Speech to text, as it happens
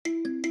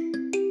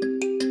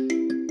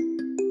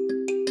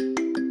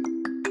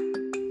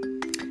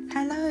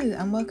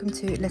and welcome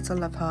to Little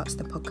Love Hearts,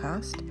 the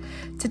podcast.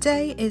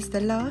 Today is the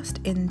last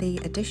in the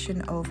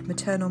edition of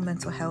Maternal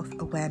Mental Health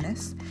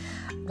Awareness.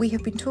 We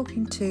have been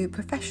talking to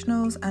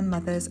professionals and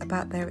mothers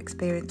about their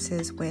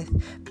experiences with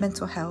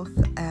mental health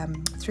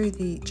through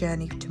the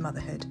journey to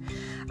motherhood.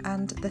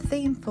 And the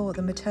theme for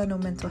the Maternal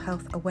Mental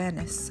Health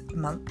Awareness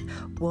Month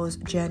was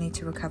Journey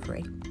to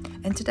Recovery.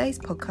 In today's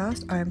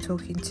podcast, I am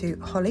talking to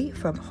Holly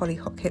from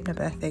Hollyhock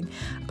Hypnobirthing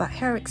about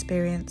her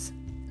experience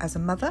as a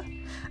mother,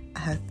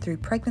 through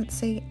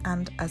pregnancy,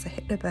 and as a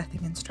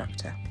hypnobirthing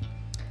instructor.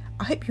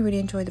 I hope you really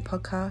enjoy the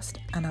podcast,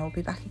 and I will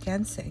be back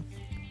again soon.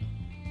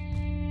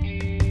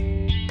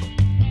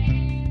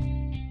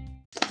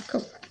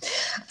 Cool.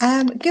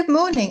 Good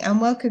morning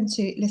and welcome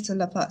to Little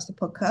Love Hearts, the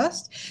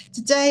podcast.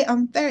 Today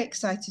I'm very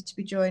excited to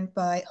be joined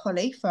by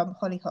Holly from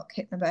Hollyhock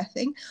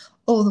Hypnobirthing,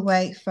 all the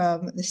way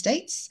from the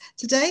States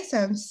today. So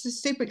I'm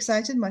super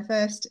excited, my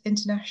first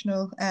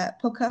international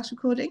podcast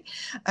recording.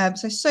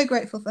 So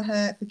grateful for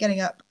her for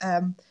getting up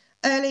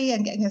early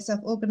and getting herself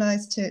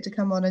organised to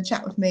come on and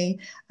chat with me.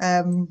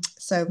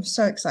 So I'm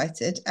so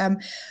excited.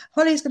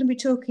 Holly is going to be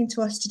talking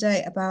to us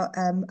today about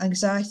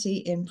anxiety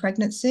in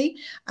pregnancy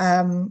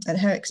and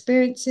her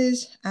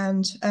experiences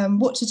and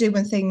what to do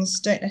when things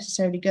don't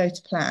necessarily go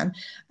to plan.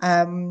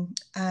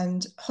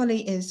 And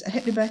Holly is a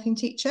hypnobirthing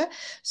teacher,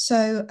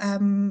 so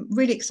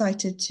really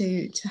excited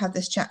to have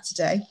this chat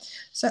today.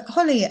 So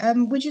Holly,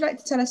 would you like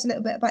to tell us a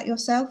little bit about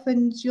yourself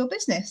and your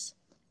business?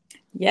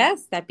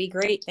 Yes, that'd be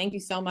great. Thank you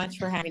so much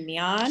for having me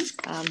on.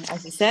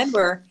 As you said,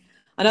 we're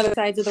on other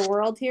sides of the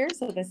world here,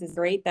 so this is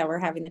great that we're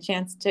having the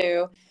chance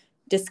to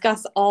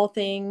discuss all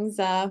things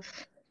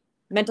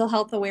mental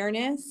health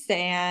awareness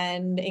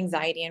and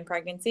anxiety in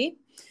pregnancy.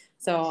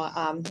 So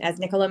as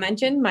Nicola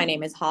mentioned, my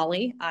name is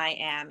Holly. I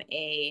am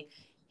a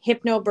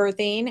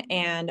hypnobirthing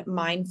and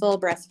mindful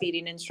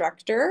breastfeeding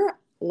instructor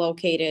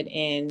located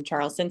in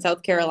Charleston,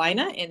 South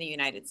Carolina in the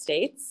United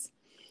States.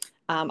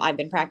 I've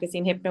been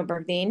practicing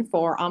hypnobirthing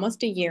for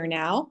almost a year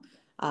now,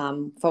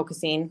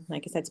 focusing,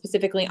 like I said,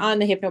 specifically on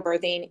the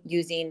hypnobirthing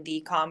using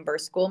the Calm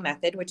Birth School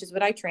method, which is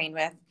what I train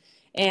with.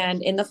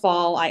 And in the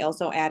fall, I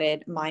also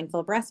added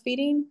mindful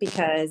breastfeeding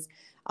because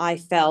I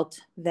felt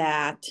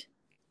that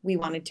we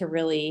wanted to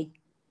really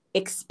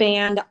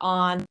expand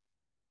on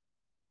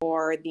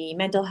for the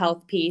mental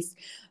health piece,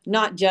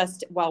 not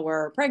just while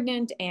we're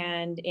pregnant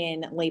and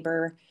in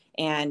labor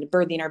and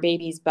birthing our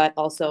babies, but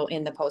also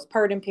in the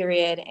postpartum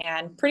period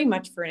and pretty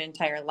much for an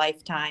entire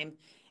lifetime,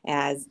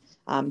 as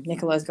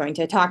Nicola is going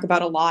to talk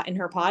about a lot in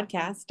her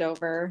podcast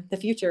over the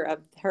future of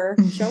her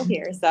show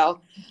here. So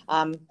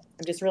I'm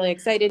just really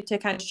excited to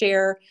kind of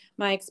share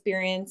my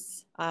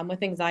experience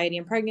with anxiety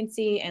and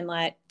pregnancy and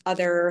let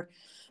other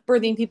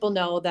birthing people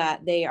know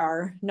that they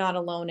are not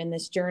alone in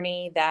this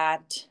journey,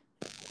 that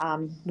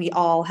we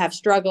all have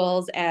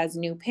struggles as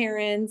new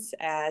parents,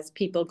 as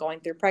people going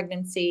through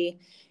pregnancy,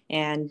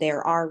 and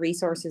there are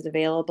resources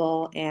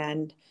available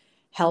and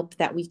help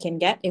that we can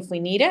get if we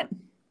need it.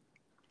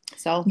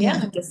 So yeah,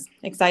 I'm just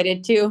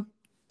excited to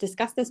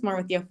discuss this more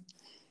with you.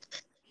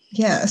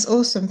 Yeah, that's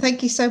awesome.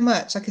 Thank you so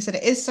much. Like I said,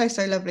 it is so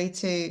lovely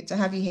to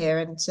have you here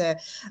and to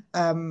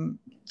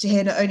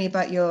hear not only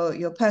about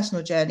your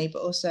personal journey,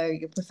 but also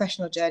your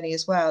professional journey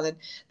as well. And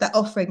that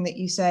offering that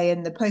you say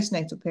in the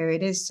postnatal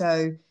period is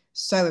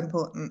so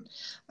important.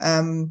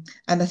 And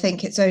I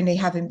think it's only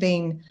having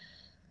been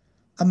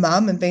a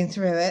mum and been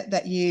through it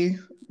that you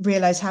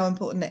realize how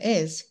important it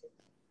is.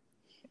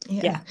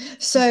 Yeah.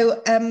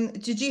 So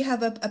did you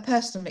have a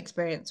personal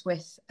experience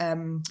with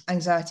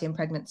anxiety in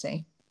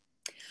pregnancy?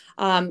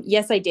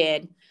 Yes, I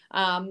did.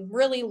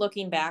 Really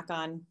looking back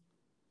on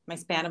my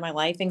span of my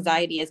life,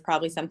 anxiety is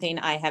probably something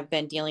I have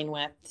been dealing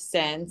with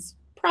since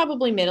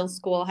probably middle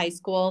school, high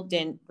school.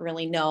 Didn't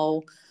really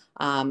know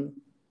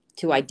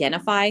to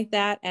identify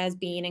that as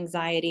being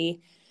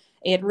anxiety.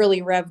 It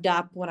really revved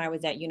up when I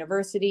was at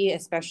university,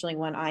 especially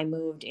when I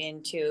moved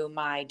into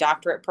my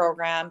doctorate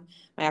program.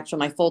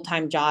 My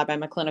full-time job,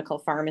 I'm a clinical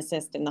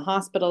pharmacist in the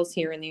hospitals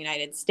here in the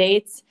United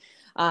States.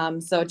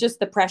 So just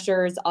the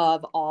pressures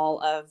of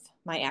all of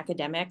my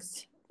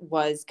academics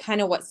was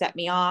kind of what set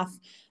me off.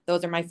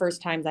 Those are my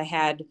first times I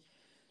had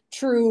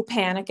true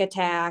panic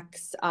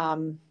attacks,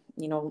 having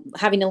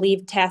to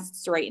leave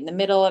tests right in the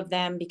middle of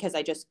them because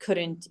I just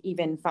couldn't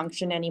even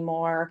function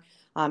anymore.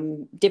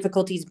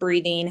 Difficulties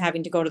breathing,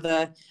 having to go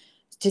to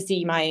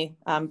see my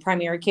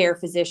primary care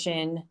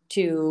physician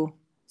to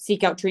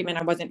seek out treatment.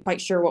 I wasn't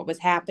quite sure what was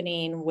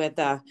happening with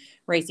a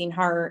racing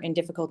heart and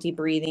difficulty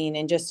breathing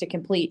and just a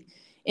complete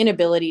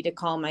inability to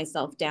calm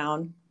myself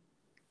down.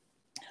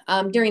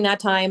 During that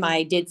time,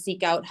 I did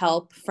seek out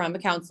help from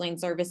counseling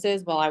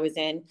services while I was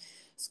in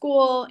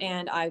school,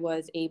 and I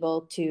was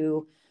able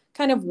to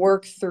kind of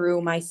work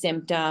through my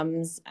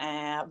symptoms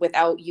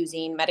without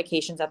using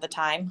medications at the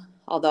time.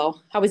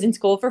 Although I was in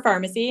school for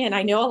pharmacy and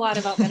I know a lot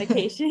about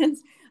medications,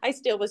 I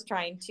still was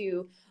trying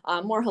to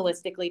more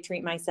holistically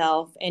treat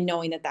myself and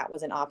knowing that that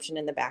was an option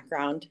in the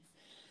background.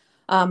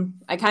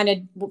 I kind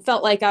of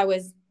felt like I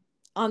was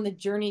on the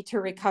journey to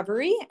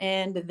recovery,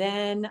 and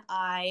then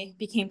I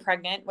became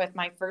pregnant with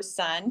my first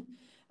son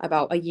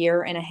about a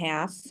year and a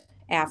half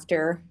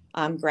after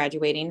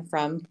graduating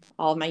from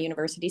all of my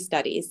university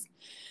studies.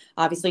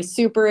 Obviously,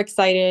 super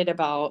excited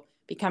about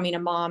becoming a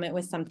mom. It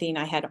was something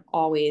I had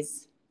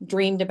always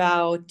dreamed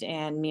about,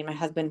 and me and my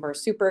husband were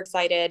super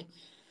excited.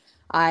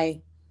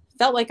 I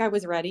felt like I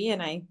was ready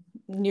and I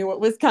knew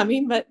what was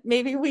coming, but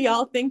maybe we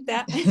all think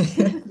that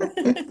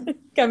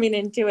coming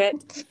into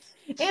it.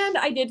 And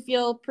I did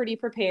feel pretty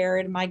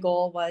prepared. My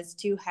goal was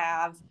to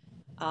have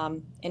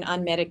an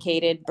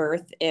unmedicated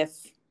birth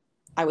if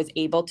I was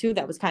able to.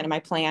 That was kind of my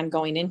plan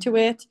going into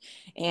it.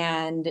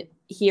 And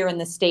here in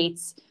the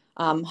States,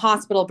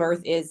 hospital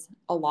birth is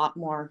a lot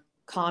more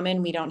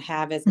common. We don't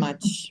have as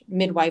much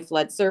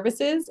midwife-led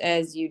services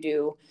as you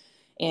do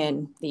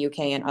in the UK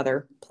and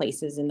other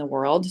places in the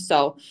world.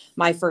 So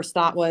my first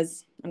thought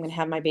was, I'm going to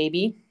have my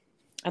baby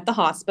at the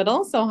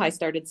hospital. So I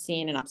started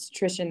seeing an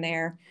obstetrician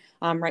there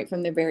right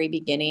from the very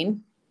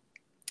beginning,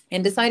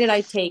 and decided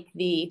I'd take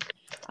the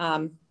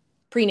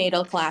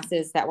prenatal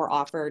classes that were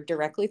offered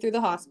directly through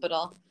the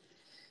hospital,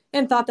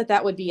 and thought that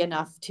that would be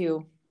enough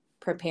to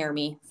prepare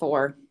me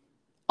for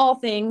all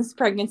things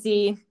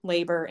pregnancy,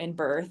 labor, and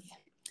birth.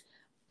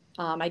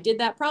 I did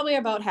that probably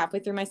about halfway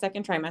through my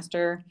second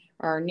trimester,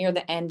 or near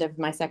the end of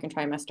my second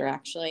trimester,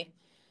 actually.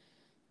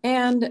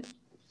 And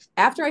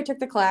after I took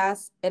the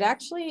class, it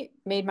actually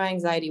made my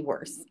anxiety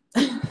worse.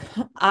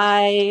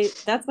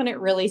 That's when it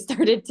really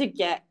started to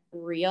get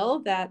real,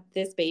 that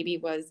this baby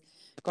was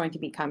going to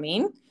be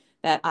coming,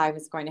 that I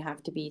was going to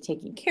have to be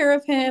taking care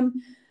of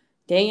him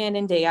day in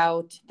and day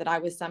out, that I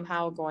was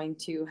somehow going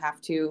to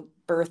have to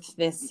birth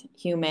this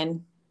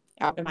human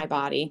out of my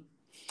body.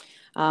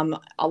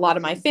 A lot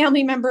of my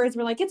family members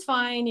were like, it's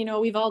fine. You know,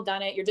 we've all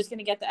done it. You're just going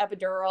to get the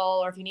epidural,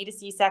 or if you need a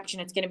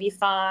C-section, it's going to be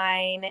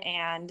fine.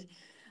 And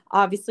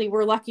obviously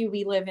we're lucky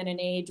we live in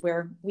an age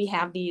where we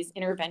have these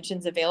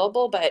interventions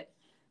available, but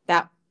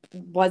that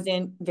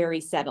wasn't very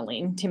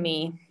settling to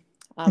me.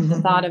 The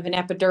thought of an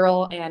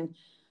epidural and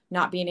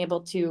not being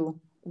able to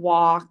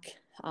walk,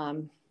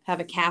 have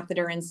a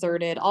catheter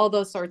inserted, all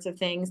those sorts of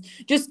things,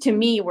 just to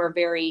me were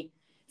very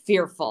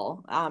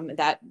fearful.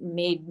 That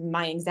made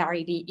my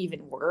anxiety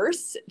even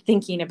worse,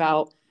 thinking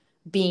about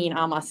being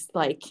almost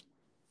like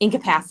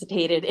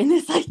incapacitated in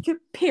this like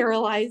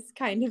paralyzed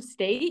kind of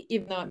state,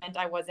 even though it meant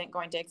I wasn't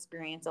going to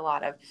experience a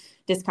lot of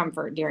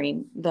discomfort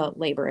during the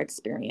labor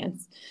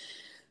experience.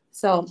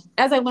 So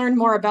as I learned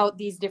more about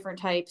these different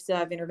types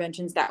of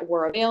interventions that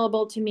were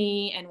available to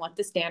me and what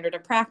the standard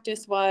of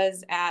practice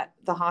was at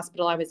the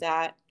hospital I was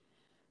at,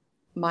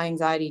 my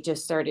anxiety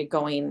just started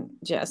going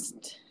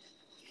just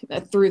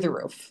through the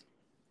roof.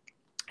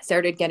 I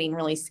started getting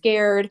really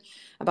scared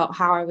about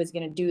how I was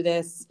going to do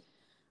this.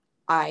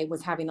 I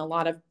was having a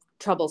lot of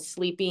trouble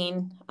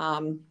sleeping.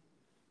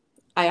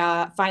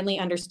 I finally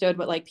understood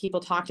what like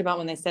people talked about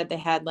when they said they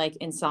had like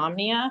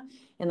insomnia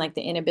and like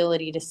the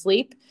inability to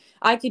sleep.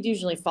 I could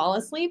usually fall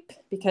asleep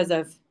because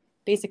of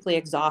basically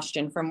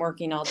exhaustion from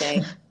working all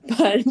day,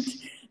 but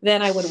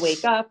then I would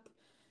wake up,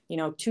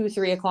 2,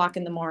 3 o'clock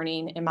in the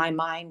morning, and my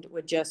mind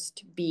would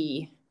just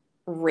be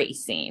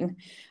racing.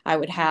 I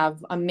would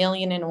have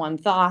 1,000,001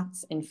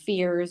 thoughts and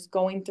fears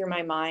going through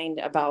my mind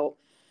about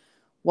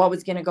what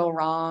was going to go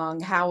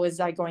wrong. How was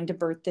I going to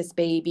birth this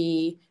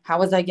baby? How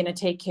was I going to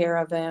take care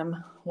of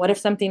him? What if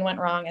something went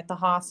wrong at the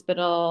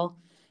hospital?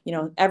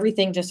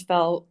 Everything just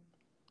felt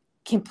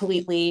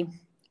completely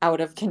out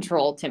of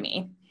control to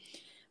me.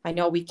 I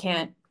know we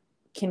can't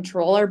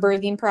control our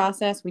birthing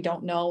process. We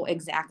don't know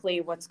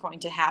exactly what's going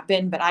to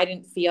happen, but I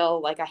didn't feel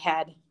like I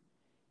had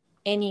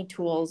any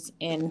tools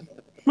in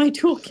my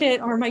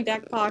toolkit or my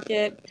back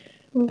pocket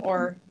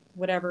or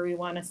whatever we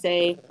want to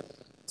say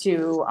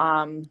to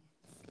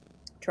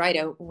try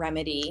to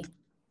remedy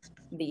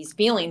these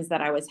feelings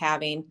that I was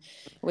having.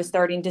 It was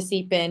starting to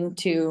seep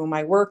into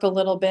my work a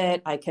little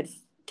bit. I could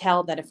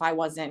tell that if I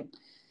wasn't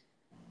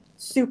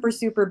super,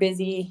 super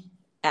busy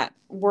at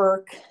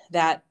work,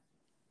 that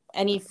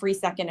any free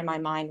second in my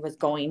mind was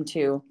going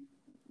to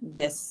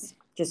this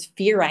just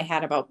fear I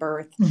had about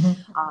birth.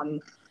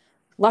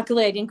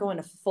 Luckily, I didn't go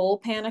into full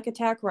panic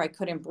attack where I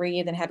couldn't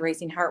breathe and had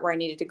racing heart where I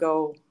needed to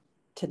go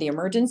to the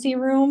emergency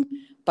room,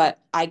 but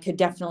I could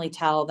definitely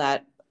tell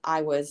that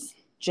I was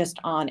just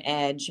on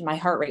edge. My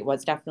heart rate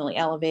was definitely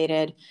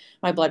elevated.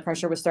 My blood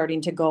pressure was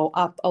starting to go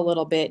up a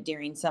little bit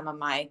during some of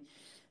my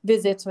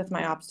visits with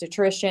my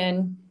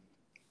obstetrician.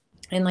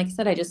 And like I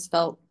said, I just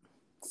felt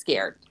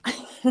scared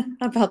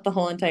about the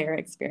whole entire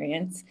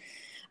experience.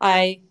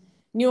 I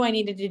knew I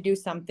needed to do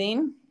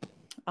something.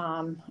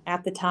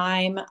 At the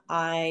time,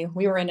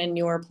 we were in a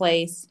newer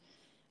place.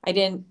 I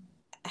didn't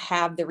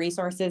have the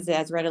resources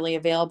as readily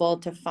available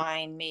to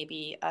find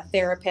maybe a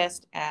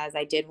therapist as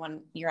I did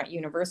when you're at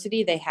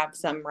university. They have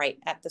some right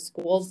at the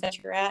schools that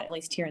you're at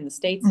least here in the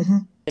States.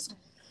 Just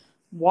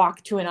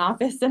walk to an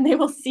office and they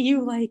will see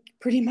you like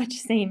pretty much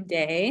same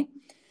day.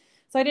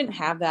 So I didn't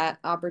have that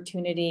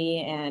opportunity,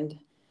 and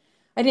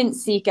I didn't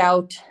seek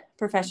out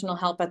professional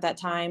help at that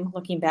time.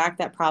 Looking back,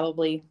 that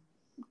probably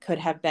could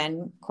have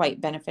been quite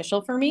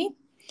beneficial for me.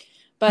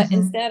 But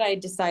instead, I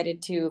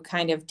decided to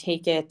kind of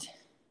take it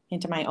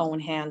into my own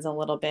hands a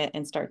little bit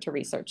and start to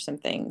research some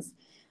things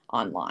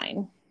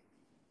online.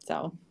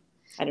 So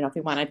I don't know if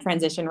we want to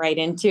transition right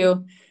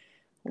into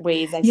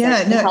ways I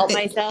started to help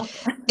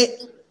myself.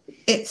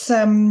 It's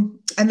I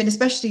mean,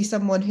 especially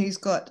someone who's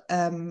got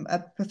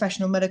a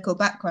professional medical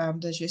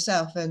background as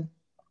yourself, and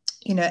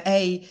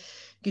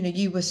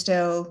you were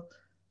still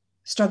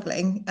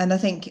struggling, and I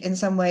think in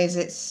some ways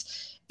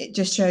it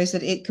just shows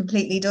that it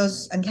completely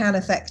does and can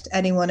affect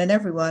anyone and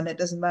everyone. It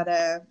doesn't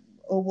matter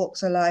all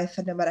walks of life,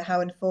 and no matter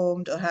how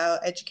informed or how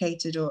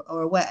educated or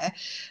aware.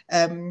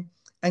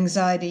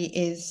 Anxiety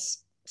is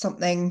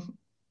something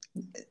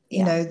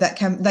that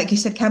can, like you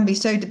said, can be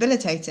so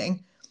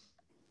debilitating.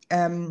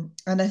 And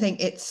I think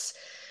it's,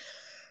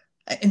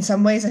 in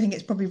some ways, I think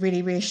it's probably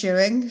really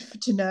reassuring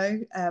to know,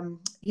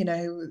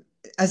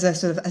 as a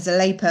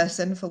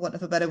layperson, for want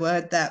of a better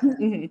word, that,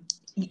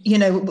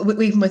 even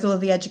with all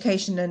the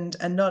education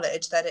and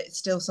knowledge, that it's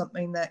still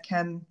something that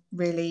can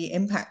really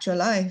impact your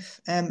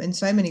life in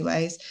so many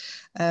ways.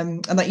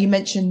 And like you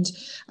mentioned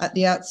at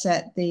the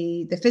outset,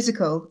 the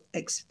physical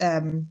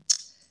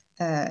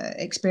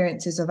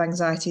experiences of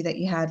anxiety that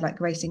you had, like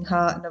racing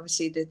heart, and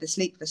obviously the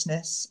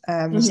sleeplessness,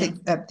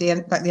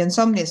 the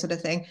insomnia sort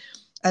of thing,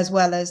 as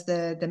well as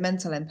the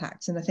mental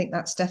impacts. And I think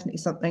that's definitely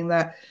something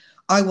that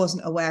I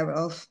wasn't aware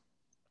of.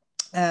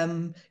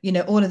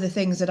 All of the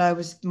things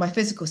that my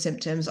physical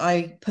symptoms,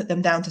 I put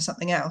them down to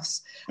something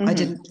else. I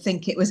didn't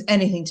think it was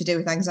anything to do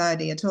with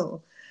anxiety at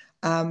all.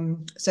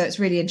 So it's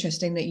really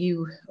interesting that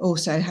you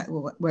also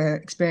were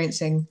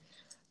experiencing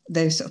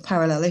those sort of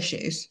parallel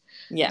issues.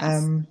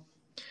 Yes.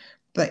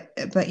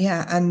 But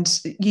yeah, and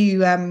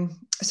you,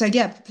 so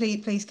yeah,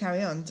 please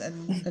carry on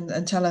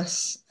and tell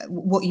us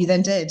what you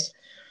then did.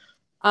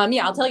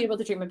 I'll tell you about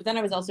the treatment, but then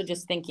I was also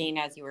just thinking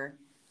as you were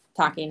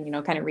talking,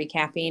 kind of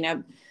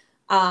recapping.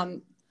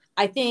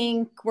 I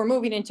think we're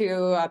moving into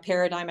a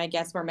paradigm, I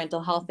guess, where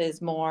mental health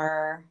is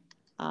more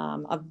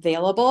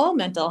available.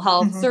 Mental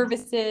health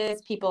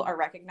services, people are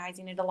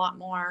recognizing it a lot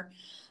more.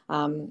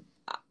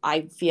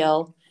 I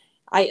feel,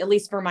 at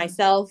least for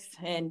myself,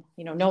 and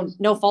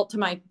no fault to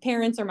my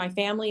parents or my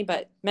family,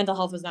 but mental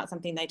health was not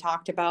something they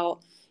talked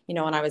about.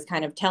 And I was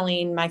kind of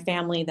telling my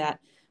family that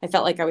I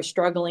felt like I was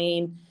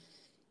struggling.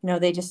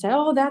 They just said,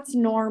 "Oh, that's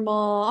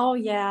normal. Oh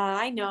yeah,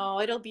 I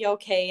know, it'll be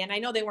okay." And I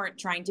know they weren't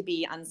trying to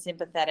be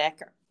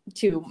unsympathetic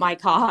to my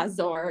cause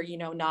or,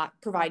 not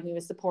provide me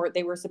with support.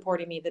 They were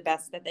supporting me the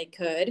best that they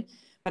could.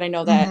 But I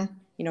know that,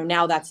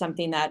 now that's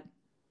something that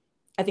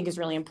I think is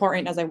really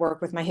important as I work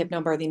with my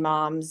hypnobirthing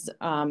moms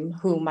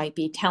who might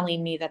be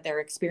telling me that they're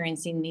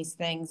experiencing these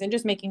things, and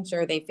just making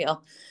sure they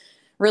feel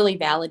really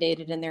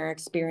validated in their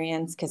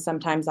experience. Because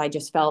sometimes I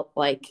just felt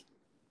like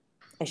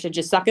I should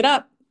just suck it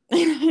up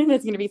and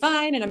it's going to be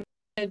fine, and I'm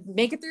going to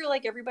make it through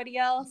like everybody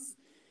else.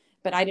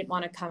 But I didn't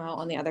want to come out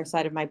on the other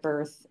side of my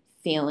birth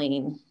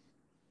feeling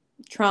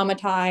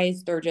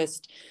traumatized or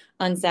just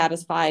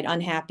unsatisfied,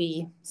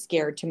 unhappy,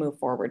 scared to move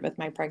forward with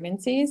my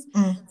pregnancies.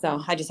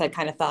 So I just had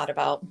kind of thought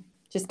about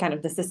just kind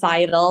of the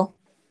societal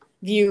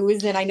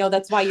views. And I know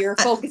that's why you're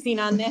focusing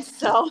on this.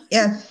 So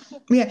yeah.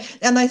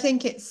 And I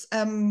think it's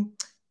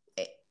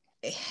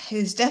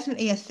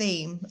definitely a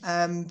theme,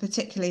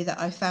 particularly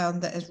that I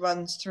found that has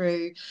runs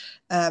through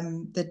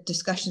the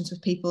discussions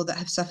with people that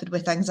have suffered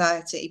with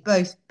anxiety,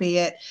 both be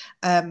it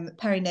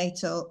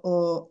perinatal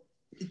or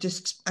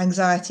just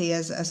anxiety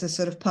as a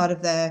sort of part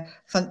of their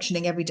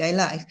functioning everyday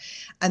life.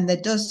 And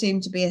there does seem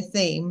to be a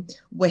theme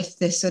with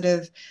this sort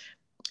of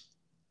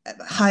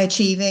high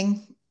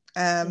achieving,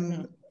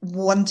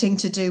 wanting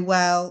to do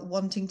well,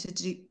 wanting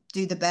to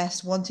do the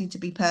best, wanting to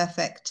be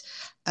perfect.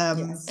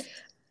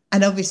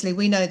 And obviously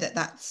we know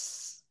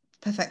that's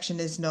perfection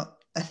is not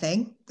a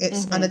thing.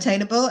 It's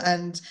unattainable,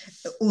 and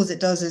all it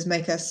does is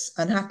make us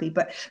unhappy.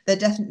 But they're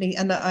definitely,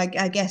 and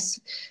I guess,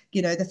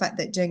 the fact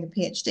that doing a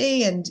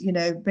PhD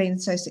and, being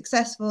so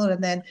successful,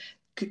 and then,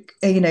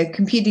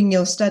 completing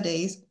your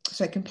studies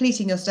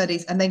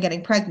and then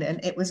getting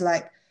pregnant, it was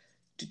like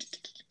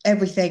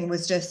everything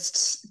was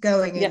just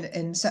going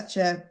in such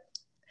a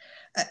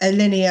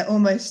linear,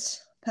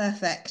 almost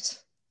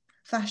perfect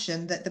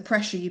fashion, that the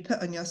pressure you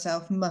put on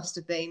yourself must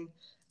have been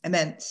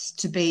immense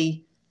to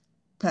be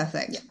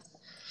perfect.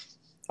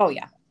 Oh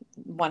yeah,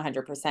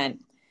 100%.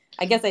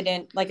 I guess I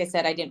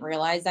didn't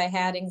realize I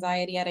had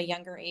anxiety at a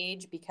younger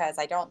age, because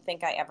I don't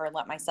think I ever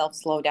let myself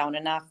slow down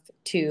enough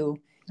to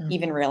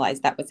even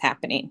realize that was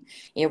happening.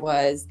 It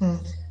was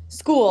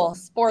school,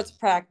 sports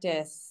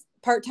practice,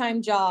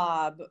 part-time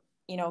job,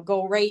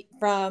 go right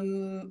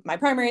from my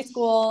primary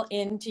school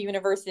into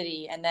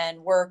university, and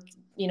then work,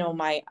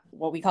 my,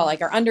 what we call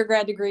like our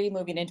undergrad degree,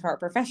 moving into our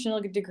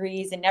professional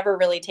degrees, and never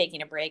really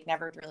taking a break,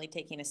 never really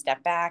taking a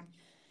step back,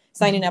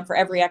 signing up for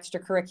every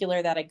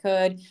extracurricular that I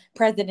could,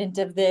 president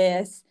of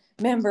this,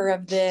 member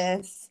of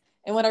this.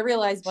 And what I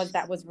realized was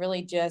that was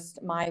really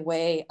just my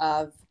way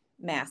of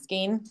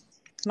masking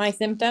my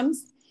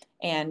symptoms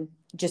and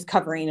just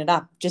covering it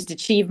up. Just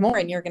achieve more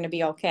and you're going to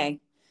be okay.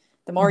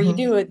 The more you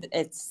do it,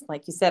 it's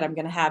like you said, I'm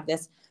going to have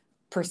this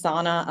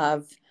persona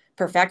of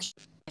perfection.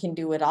 can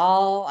do it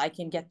all. I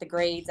can get the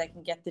grades. I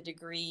can get the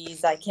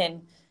degrees. I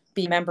can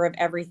be a member of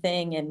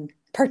everything and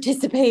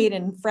participate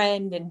and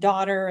friend and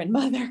daughter and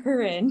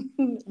mother and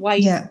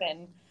wife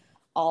and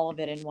all of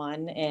it in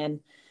one. And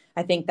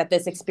I think that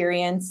this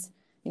experience,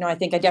 I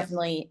think I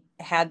definitely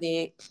had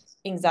the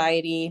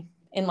anxiety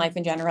in life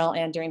in general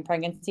and during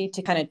pregnancy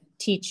to kind of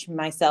teach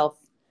myself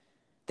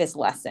this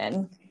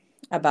lesson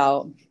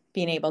about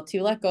being able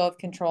to let go of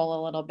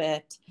control a little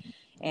bit,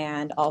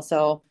 and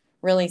also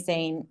really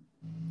saying,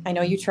 I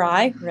know you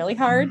try really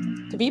hard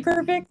to be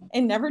perfect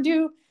and never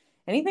do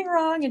anything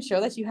wrong and show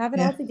that you have it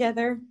all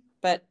together.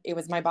 But it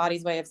was my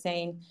body's way of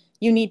saying,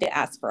 you need to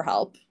ask for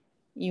help.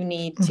 You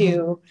need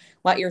to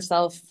let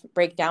yourself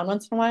break down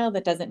once in a while.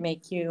 That doesn't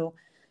make you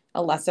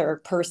a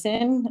lesser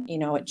person.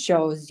 It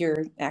shows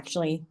you're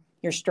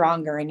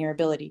stronger in your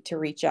ability to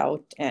reach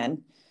out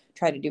and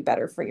try to do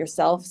better for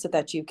yourself so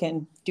that you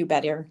can do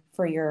better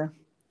for your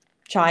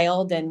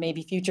child and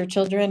maybe future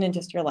children and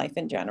just your life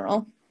in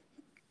general.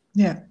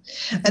 Yeah.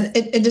 And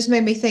it just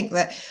made me think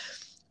that,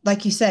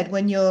 like you said,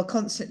 when you're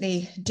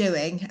constantly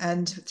doing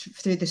and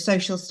through the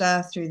social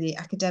stuff, through the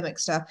academic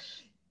stuff,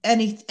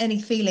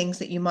 any feelings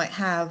that you might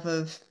have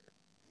of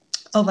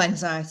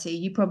anxiety,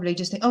 you probably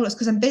just think, oh, it's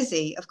because I'm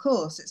busy. Of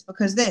course, it's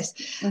because this.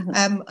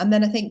 And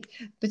then I think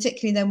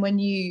particularly then when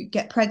you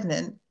get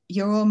pregnant,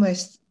 you're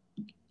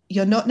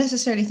not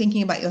necessarily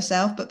thinking about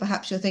yourself, but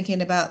perhaps you're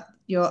thinking about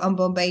your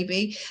unborn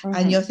baby,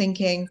 and you're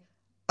thinking,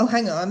 oh,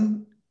 hang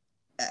on.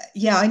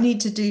 I need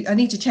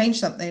to change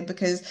something,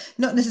 because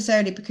not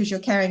necessarily because you're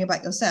caring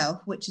about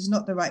yourself, which is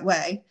not the right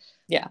way.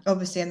 Yeah,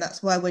 obviously. And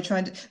that's why we're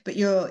trying to, but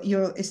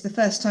it's the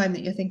first time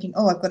that you're thinking,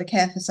 oh, I've got to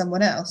care for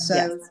someone else.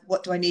 So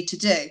what do I need to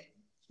do?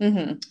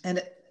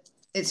 And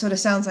it sort of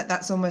sounds like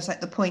that's almost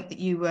like the point that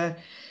you were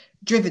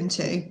driven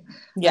to.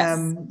 Yes,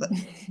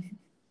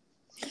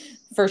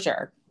 for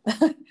sure.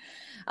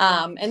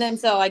 And then,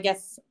 so I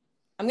guess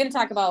I'm going to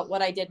talk about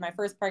what I did my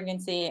first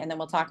pregnancy, and then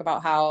we'll talk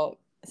about how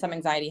some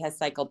anxiety has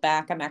cycled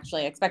back. I'm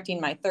actually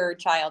expecting my third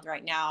child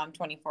right now. I'm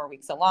 24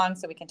 weeks along,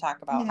 so we can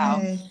talk about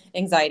how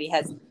anxiety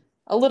has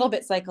a little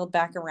bit cycled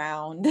back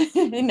around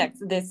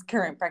this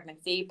current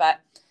pregnancy. But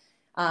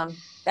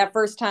that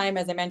first time,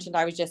 as I mentioned,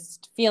 I was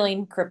just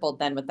feeling crippled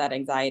then with that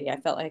anxiety. I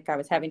felt like I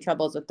was having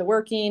troubles with the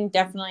working,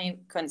 definitely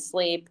couldn't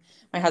sleep.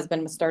 My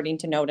husband was starting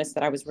to notice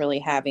that I was really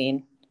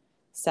having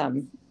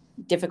some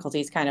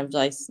difficulties kind of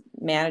like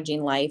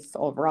managing life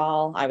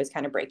overall. I was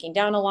kind of breaking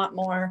down a lot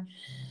more.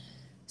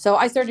 So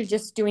I started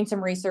just doing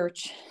some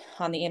research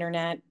on the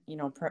internet,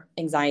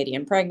 anxiety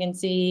and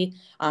pregnancy,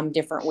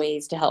 different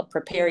ways to help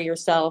prepare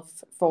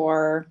yourself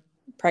for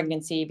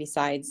pregnancy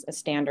besides a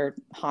standard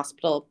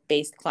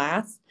hospital-based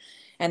class.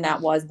 And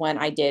that was when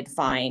I did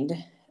find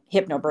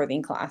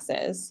hypnobirthing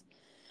classes.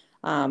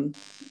 At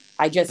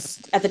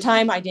the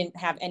time, I didn't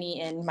have any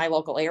in my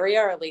local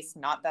area, or at least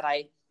not that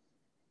I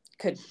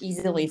could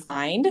easily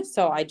find.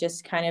 So I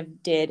just kind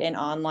of did an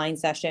online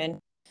session,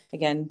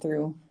 again,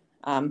 through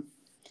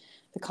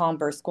the Calm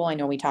Birth School. I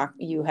know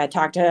you had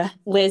talked to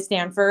Liz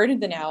Stanford,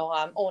 the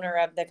now owner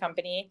of the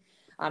company.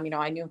 I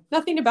knew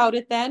nothing about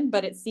it then,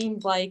 but it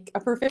seemed like a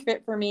perfect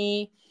fit for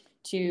me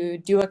to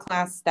do a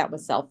class that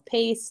was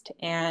self-paced,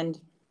 and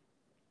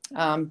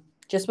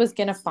just was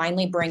going to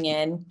finally bring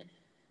in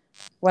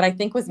what I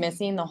think was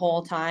missing the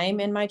whole time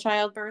in my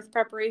childbirth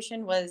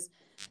preparation was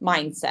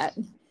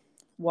mindset,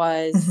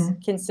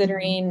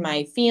 considering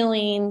my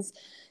feelings,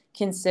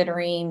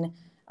 considering,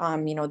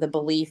 the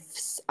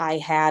beliefs I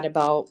had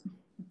about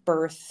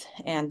birth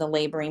and the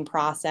laboring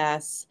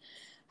process,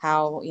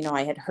 how,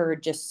 I had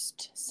heard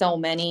just so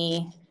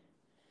many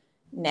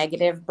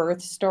negative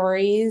birth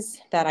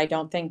stories that I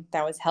don't think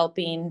that was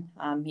helping,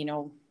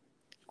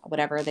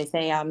 whatever they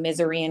say,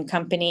 misery and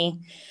company,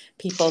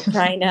 people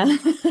trying to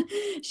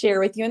share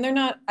with you. And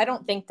I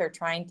don't think they're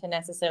trying to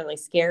necessarily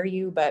scare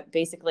you, but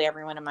basically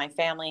everyone in my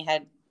family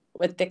had,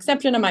 with the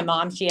exception of my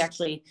mom, she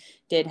actually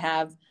did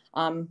have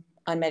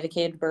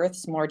unmedicated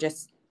births, more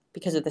just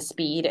because of the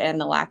speed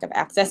and the lack of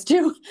access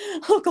to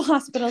local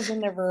hospitals in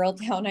the rural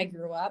town I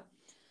grew up.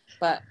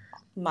 But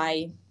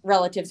my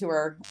relatives who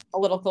were a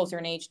little closer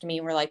in age to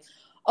me were like,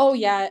 oh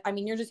yeah,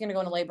 you're just going to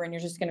go into labor and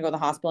you're just going to go to the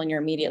hospital and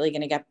you're immediately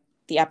going to get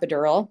the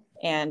epidural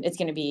and it's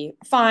going to be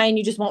fine.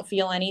 You just won't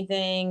feel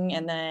anything.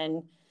 And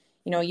then,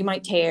 you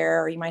might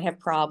tear or you might have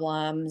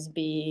problems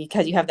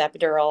because you have the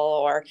epidural.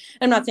 Or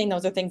I'm not saying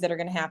those are things that are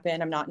going to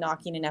happen. I'm not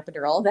knocking an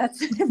epidural.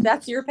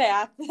 That's your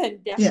path,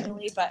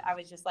 definitely. Yeah. But I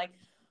was just like,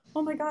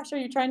 oh my gosh, are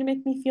you trying to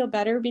make me feel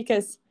better?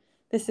 Because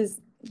this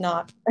is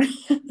not,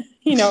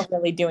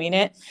 really doing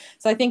it.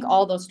 So I think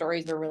all those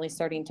stories were really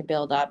starting to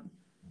build up.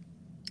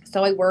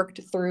 So I worked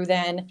through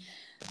then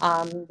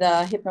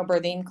the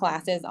hypnobirthing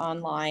classes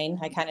online.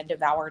 I kind of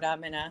devoured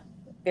them in a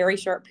very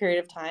short period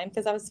of time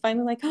because I was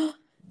finally like, oh,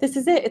 this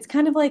is it. It's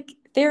kind of like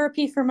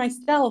therapy for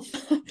myself.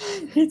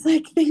 It's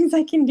like things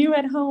I can do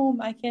at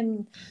home. I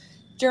can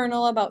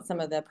journal about some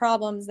of the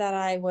problems that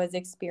I was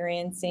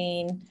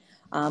experiencing.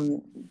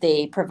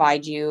 They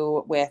provide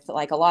you with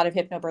like a lot of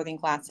hypnobirthing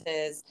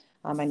classes.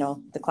 I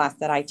know the class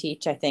that I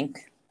teach, I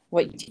think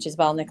what you teach as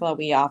well, Nicola.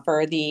 We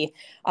offer the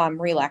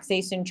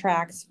relaxation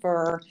tracks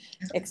for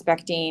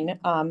expecting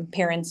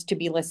parents to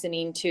be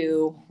listening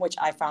to, which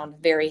I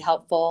found very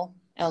helpful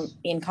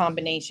in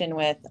combination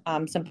with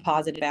some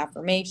positive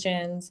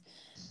affirmations.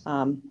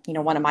 One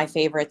of my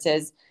favorites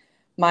is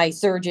my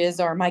surges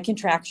or my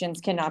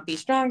contractions cannot be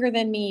stronger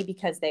than me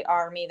because they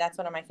are me. That's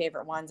one of my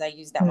favorite ones. I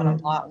used that one a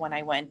lot when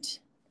I went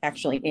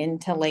actually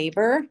into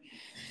labor,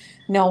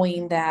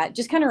 knowing that,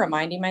 just kind of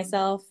reminding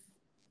myself,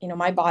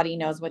 my body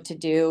knows what to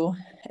do.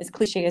 As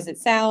cliche as it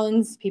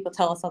sounds, people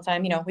tell us all the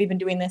time, we've been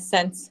doing this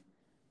since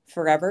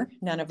forever.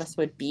 None of us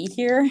would be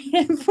here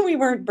if we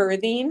weren't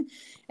birthing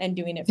and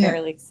doing it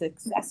fairly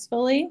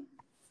successfully.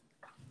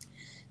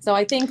 So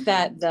I think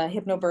that the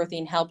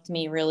hypnobirthing helped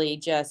me really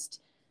just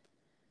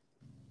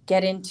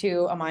get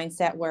into a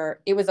mindset where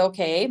it was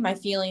okay. My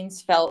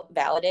feelings felt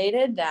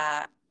validated,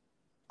 that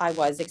I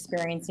was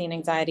experiencing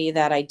anxiety,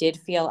 that I did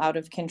feel out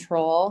of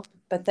control,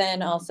 but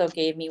then also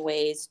gave me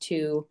ways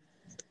to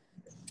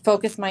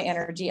focus my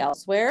energy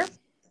elsewhere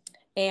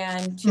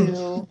and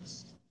to,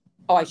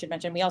 I should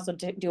mention, we also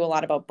do a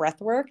lot about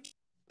breath work.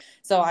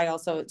 So I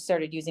also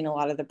started using a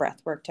lot of the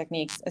breath work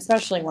techniques,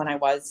 especially when I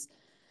was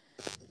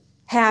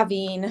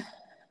having,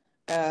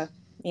 an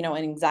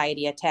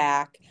anxiety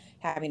attack,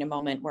 having a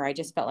moment where I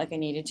just felt like I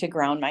needed to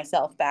ground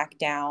myself back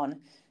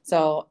down.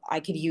 So I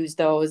could use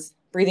those.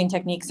 Breathing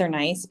techniques are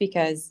nice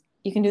because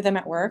you can do them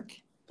at work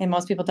and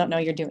most people don't know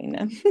you're doing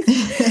them.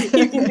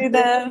 You can do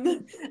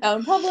them out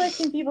in public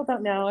and people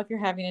don't know if you're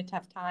having a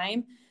tough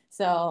time.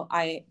 So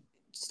I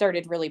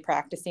started really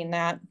practicing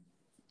that.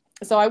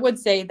 So I would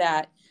say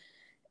that,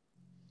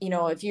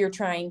 if you're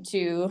trying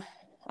to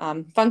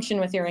function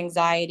with your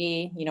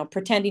anxiety,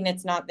 pretending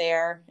it's not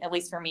there, at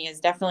least for me,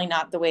 is definitely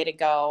not the way to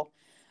go.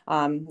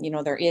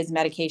 There is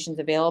medications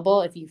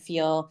available if you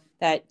feel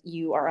that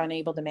you are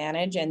unable to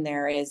manage, and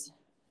there is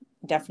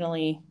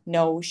definitely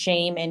no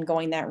shame in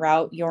going that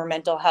route. Your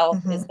mental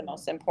health is the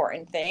most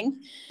important thing.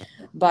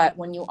 But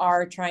when you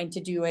are trying to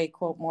do a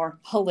quote more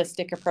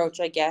holistic approach,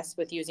 I guess,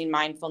 with using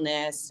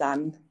mindfulness,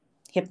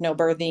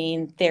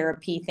 hypnobirthing,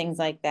 therapy, things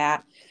like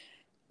that,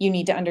 you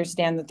need to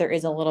understand that there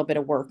is a little bit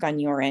of work on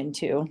your end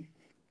too.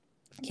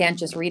 You can't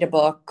just read a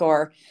book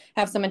or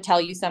have someone tell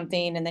you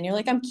something and then you're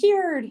like, I'm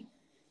cured.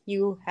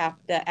 You have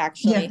to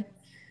actually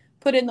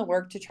put in the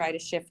work to try to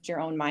shift your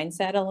own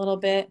mindset a little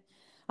bit.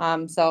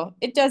 So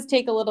it does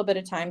take a little bit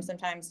of time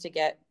sometimes to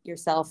get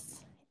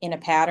yourself in a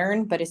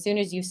pattern, but as soon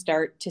as you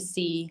start to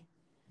see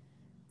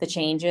the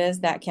changes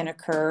that can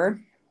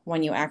occur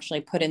when you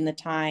actually put in the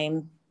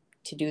time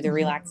to do the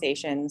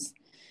relaxations,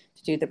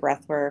 to do the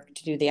breath work,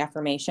 to do the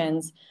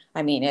affirmations,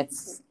 I mean,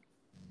 it's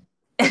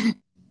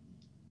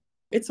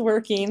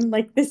working.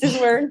 Like, this is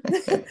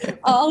worth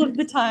all of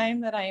the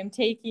time that I am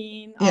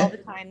taking, all the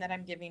time that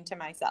I'm giving to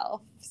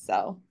myself.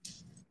 So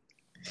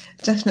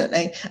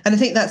definitely. And I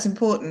think that's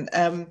important.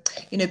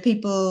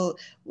 People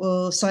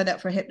will sign up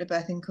for a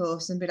hypnobirthing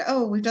course and be like,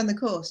 oh, we've done the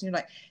course. And you're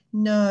like,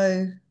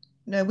 no,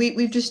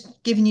 we've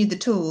just given you the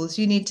tools.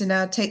 You need to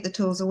now take the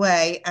tools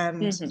away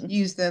and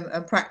use them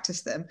and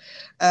practice them.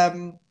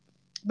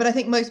 But I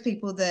think most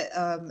people that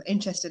are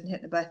interested in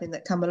hypnobirthing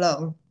that come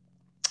along,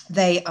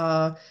 they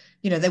are,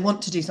 they want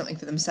to do something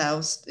for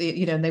themselves,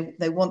 and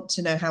they want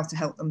to know how to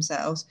help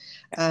themselves.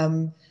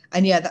 And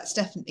that's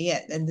definitely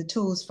it. And the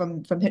tools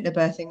from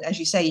hypnobirthing, as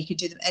you say, you could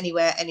do them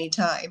anywhere,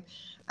 anytime.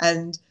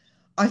 And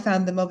I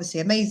found them obviously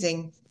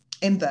amazing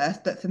in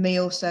birth, but for me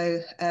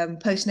also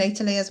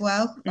postnatally as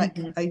well. Like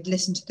I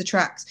listened to the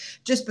tracks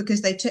just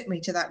because they took me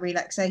to that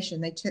relaxation.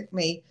 They took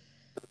me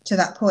to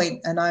that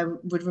point, and I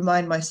would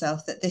remind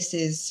myself that this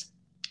is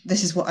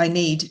what I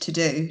need to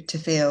do to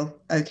feel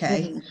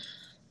okay.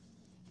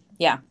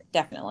 Yeah,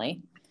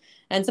 definitely.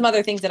 And some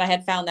other things that I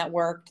had found that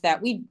worked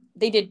that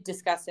they did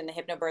discuss in the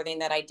hypnobirthing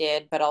that I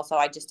did, but also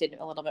I just did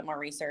a little bit more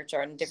research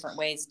on different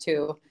ways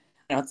to,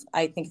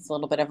 I think it's a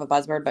little bit of a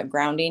buzzword, but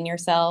grounding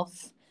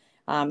yourself.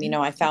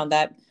 I found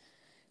that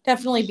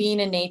definitely being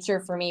in nature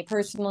for me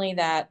personally,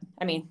 that's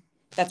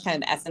kind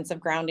of the essence of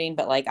grounding.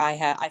 But like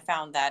I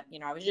found that,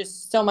 I was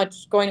just so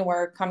much going to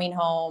work, coming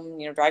home,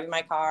 driving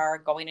my car,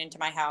 going into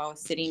my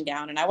house, sitting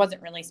down, and I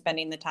wasn't really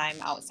spending the time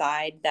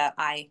outside that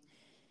I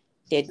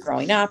did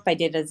growing up. I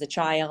did as a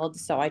child.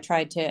 So I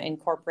tried to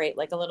incorporate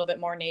like a little bit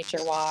more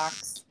nature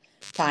walks,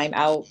 time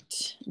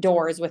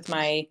outdoors with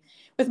my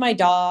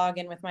dog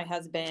and with my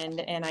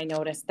husband. And I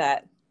noticed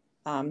that,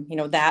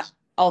 that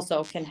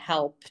also can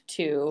help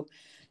to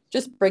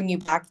just bring you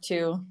back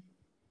to,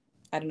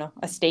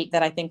 a state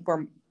that I think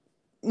we're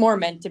more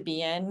meant to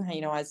be in,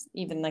 as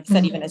even like I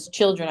said, even as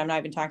children, I'm not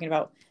even talking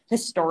about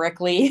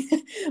historically,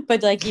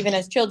 but like even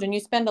as children,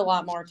 you spend a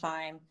lot more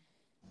time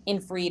in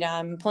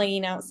freedom,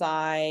 playing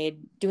outside,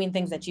 doing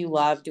things that you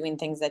love, doing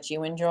things that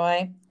you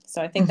enjoy.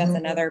 So I think that's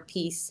another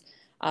piece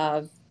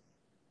of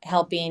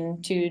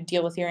helping to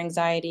deal with your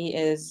anxiety,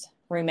 is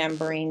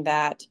remembering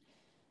that,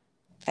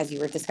 as you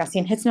were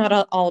discussing, it's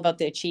not all about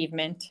the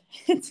achievement.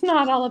 It's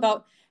not all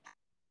about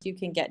what you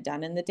can get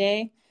done in the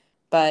day,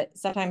 but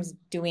sometimes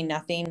doing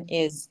nothing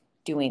is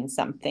doing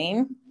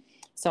something.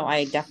 So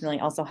I definitely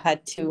also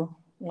had to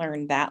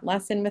learn that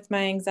lesson with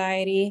my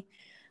anxiety.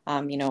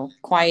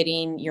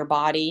 Quieting your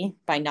body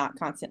by not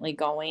constantly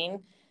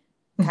going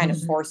kind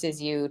of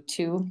forces you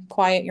to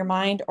quiet your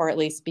mind, or at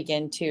least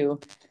begin to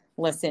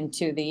listen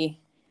to the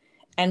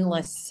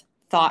endless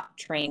thought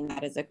train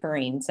that is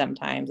occurring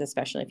sometimes,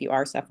 especially if you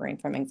are suffering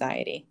from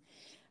anxiety.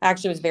 I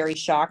actually was very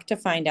shocked to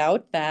find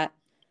out that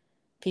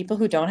people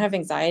who don't have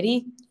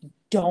anxiety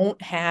don't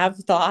have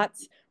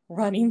thoughts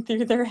running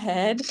through their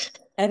head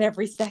at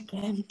every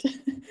second.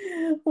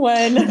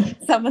 When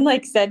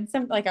someone said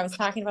something, I was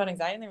talking about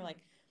anxiety, and they were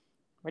like,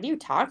 what are you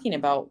talking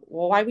about?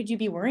 Well, why would you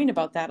be worrying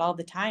about that all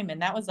the time?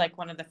 And that was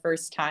one of the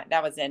first time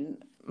that was in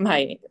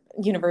my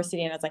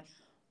university. And I was like,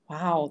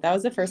 wow, that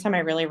was the first time I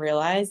really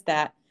realized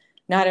that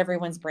not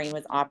everyone's brain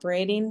was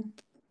operating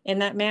in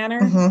that manner.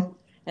 Mm-hmm.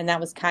 And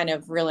that was kind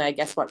of really, I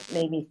guess, what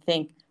made me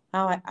think,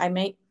 oh, I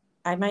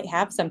might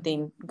have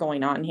something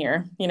going on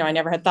here. I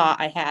never had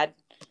thought I had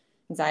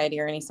anxiety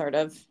or any sort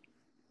of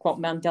quote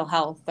mental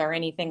health or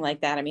anything like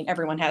that. I mean,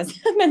 everyone has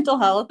mental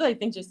health, I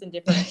think, just in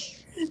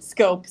different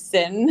scopes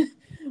and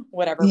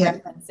whatever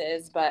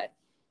references. But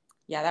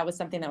yeah, that was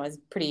something that was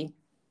pretty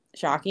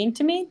shocking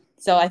to me.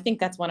 So I think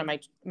that's one of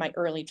my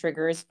early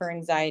triggers for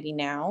anxiety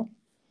now,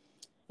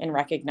 and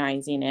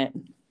recognizing it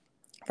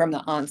from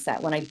the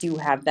onset when I do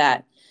have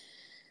that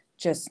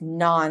just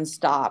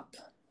nonstop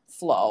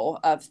flow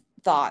of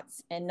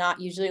thoughts, and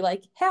not usually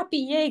happy,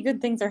 yay,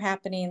 good things are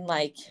happening.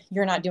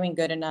 You're not doing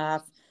good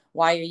enough.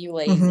 Why are you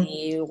lazy?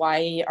 Mm-hmm.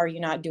 Why are you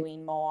not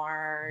doing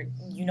more?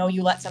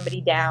 You let somebody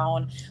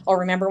down. Or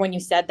remember when you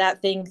said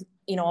that thing,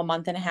 a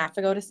month and a half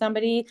ago to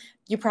somebody,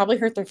 you probably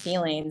hurt their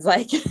feelings.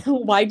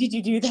 Why did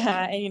you do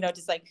that? And,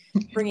 just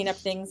bringing up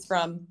things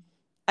from,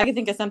 I can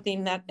think of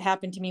something that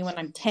happened to me when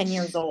I'm 10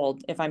 years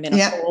old, if I'm in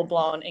a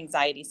full-blown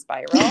anxiety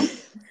spiral.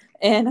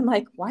 And I'm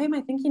like, why am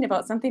I thinking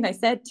about something I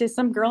said to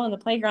some girl in the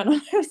playground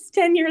when I was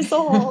 10 years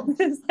old?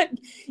 It's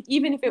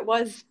even if it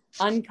was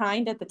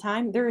unkind at the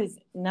time, there is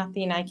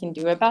nothing I can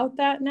do about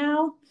that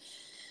now.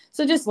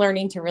 So just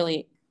learning to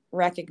really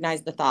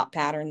recognize the thought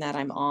pattern that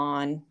I'm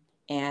on,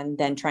 and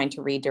then trying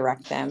to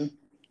redirect them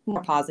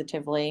more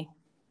positively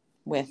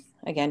with,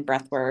 again,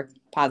 breath work,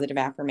 positive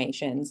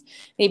affirmations,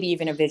 maybe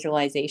even a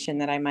visualization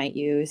that I might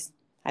use.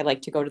 I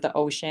like to go to the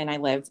ocean. I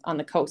live on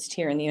the coast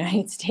here in the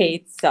United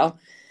States. So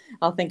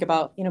I'll think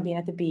about, being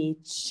at the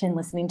beach and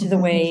listening to the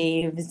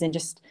waves, and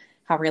just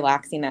how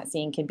relaxing that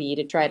scene can be,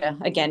 to try to,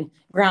 again,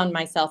 ground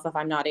myself if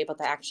I'm not able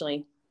to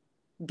actually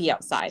be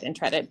outside, and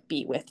try to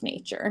be with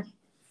nature.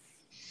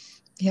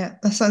 Yeah,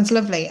 that sounds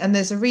lovely. And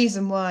there's a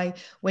reason why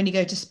when you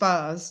go to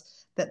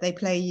spas that they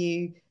play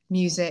you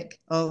music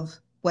of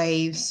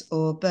waves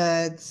or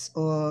birds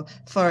or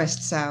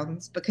forest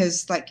sounds,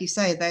 because like you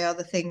say, they are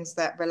the things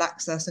that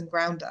relax us and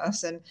ground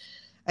us. And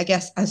I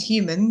guess as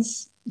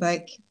humans,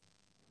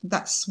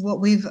 that's what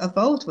we've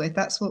evolved with.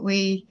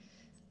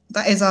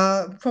 That is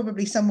our,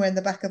 probably somewhere in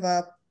the back of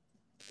our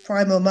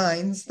primal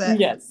minds, that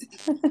yes,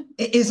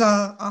 it is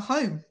our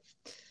home.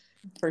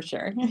 For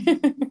sure.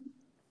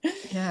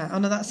 Yeah. Oh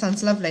no, that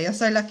sounds lovely. You're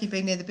so lucky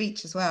being near the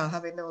beach as well,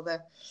 having all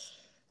the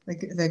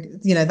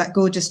that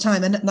gorgeous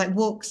time, and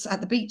walks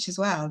at the beach as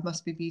well. It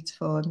must be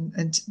beautiful,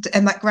 and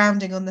that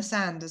grounding on the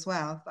sand as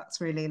well. That's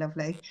really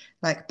lovely.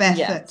 Barefoot.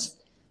 Yes.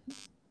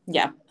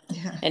 Yeah.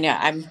 And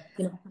I'm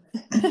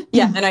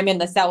and I'm in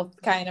the south,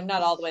 I'm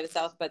not all the way to the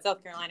south, but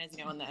South Carolina is,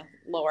 in the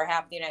lower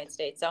half of the United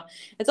States. So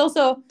it's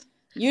also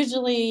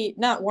usually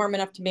not warm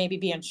enough to maybe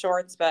be in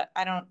shorts, but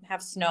I don't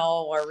have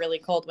snow or really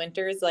cold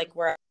winters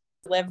where I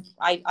live.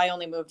 I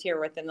only moved here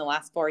within the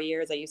last 4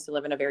 years. I used to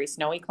live in a very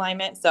snowy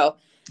climate. So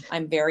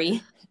I'm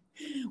very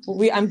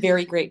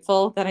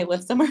grateful that I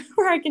live somewhere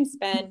where I can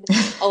spend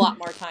a lot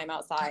more time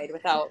outside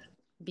without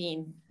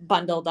being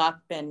bundled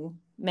up in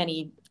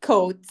many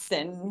coats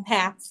and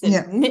hats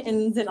and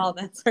mittens and all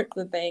that sorts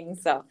of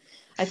things. So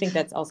I think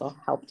that's also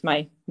helped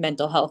my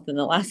mental health in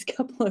the last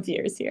couple of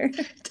years here.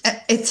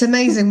 It's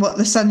amazing what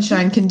the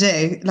sunshine can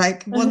do.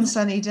 One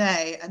sunny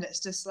day, and it's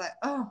just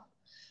oh,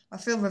 I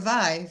feel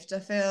revived. I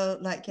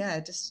feel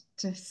just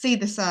to see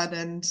the sun,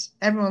 and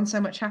everyone's so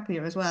much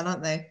happier as well,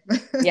 aren't they?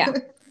 Yeah,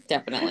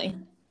 definitely.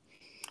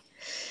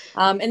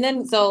 And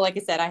then, so like I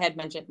said, I had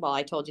mentioned,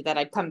 I told you that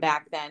I'd come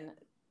back then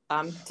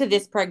to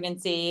this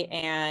pregnancy,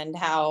 and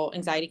how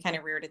anxiety kind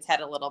of reared its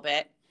head a little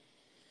bit.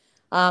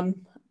 Like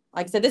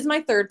I said, this is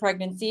my third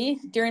pregnancy.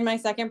 During my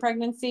second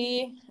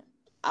pregnancy,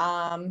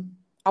 I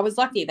was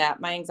lucky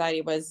that my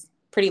anxiety was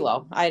pretty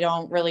low. I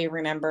don't really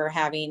remember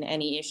having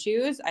any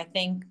issues. I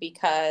think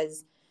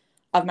because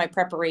of my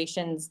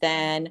preparations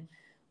then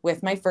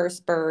with my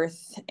first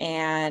birth,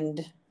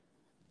 and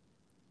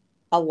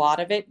a lot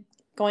of it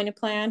going to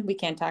plan. We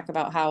can talk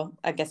about how,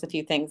 I guess, a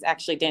few things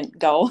actually didn't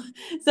go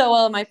so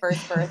well in my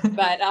first birth,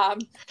 but how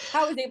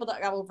I was able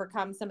to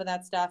overcome some of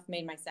that stuff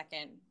made my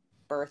second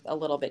birth a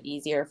little bit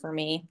easier for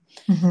me.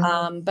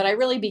 But I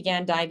really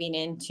began diving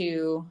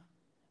into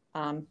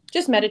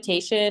just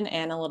meditation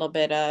and a little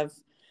bit of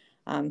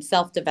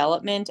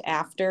self-development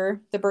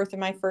after the birth of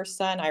my first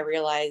son. I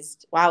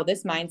realized, wow,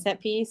 this mindset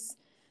piece,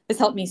 has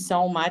helped me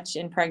so much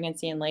in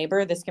pregnancy and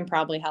labor. This can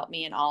probably help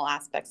me in all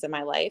aspects of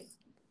my life.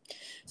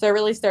 So I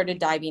really started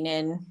diving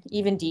in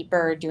even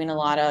deeper, doing a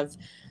lot of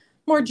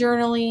more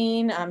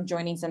journaling,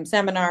 joining some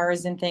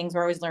seminars and things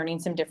where I was learning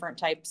some different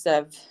types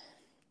of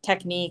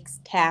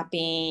techniques,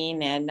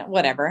 tapping and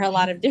whatever, a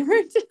lot of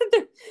different,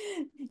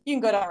 you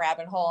can go down a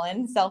rabbit hole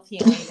and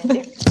self-healing and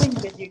different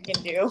things that you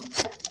can do.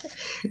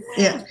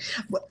 Yeah.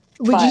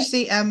 Would you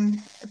see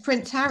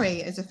Prince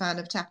Harry is a fan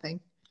of tapping?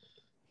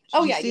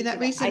 Did you see that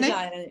recently?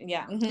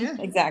 Yeah,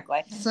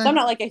 exactly. So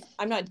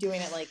I'm not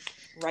doing it like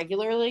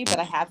regularly, but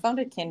I have found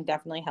it can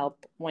definitely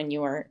help when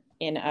you are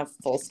in a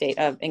full state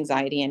of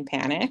anxiety and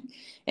panic.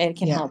 And it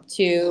can help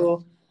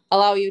to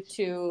allow you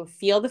to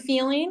feel the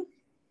feeling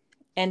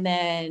and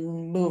then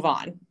move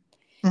on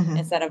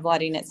instead of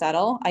letting it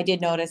settle. I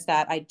did notice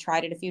that I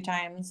tried it a few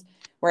times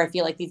where I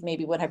feel like these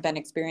maybe would have been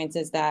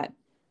experiences that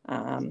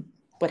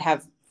would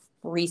have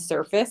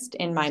resurfaced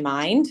in my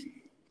mind.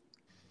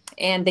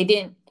 And they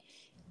didn't,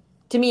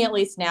 to me at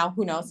least now,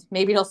 who knows,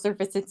 maybe it'll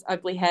surface its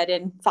ugly head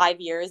in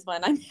 5 years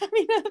when I'm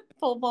having a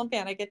full-blown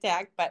panic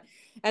attack. But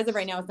as of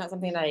right now, it's not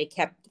something that I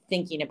kept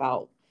thinking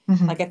about.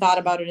 Like I thought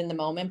about it in the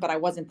moment, but I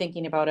wasn't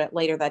thinking about it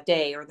later that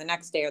day or the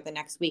next day or the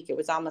next week. It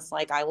was almost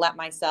like I let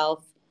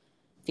myself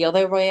feel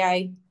the way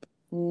I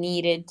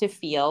needed to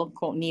feel,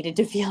 quote, needed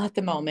to feel at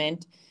the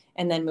moment,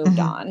 and then moved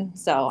on.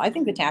 So I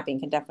think the tapping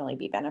can definitely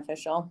be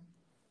beneficial.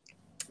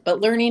 But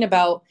learning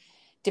about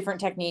different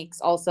techniques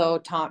also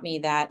taught me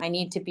that I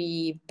need to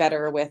be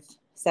better with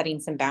setting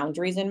some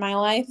boundaries in my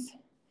life,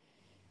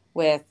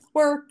 with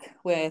work,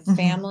 with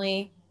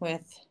family,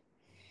 with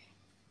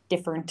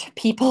different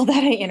people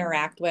that I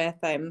interact with.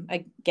 I'm,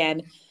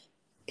 again,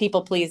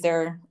 people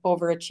pleaser,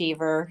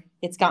 overachiever.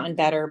 It's gotten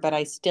better, but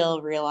I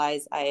still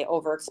realize I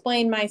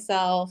over-explain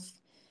myself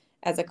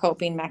as a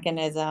coping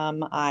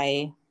mechanism.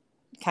 I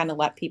kind of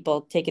let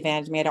people take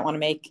advantage of me. I don't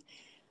want to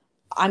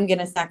I'm going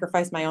to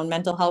sacrifice my own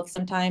mental health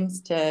sometimes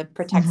to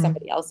protect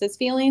somebody else's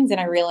feelings. And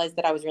I realized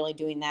that I was really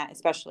doing that,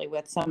 especially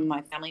with some of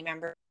my family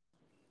members.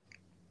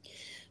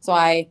 So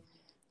I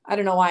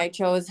don't know why I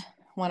chose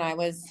when I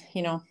was,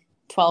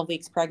 12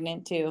 weeks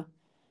pregnant to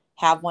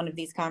have one of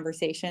these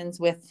conversations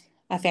with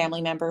a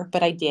family member,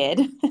 but I did.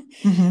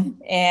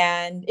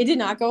 And it did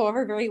not go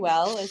over very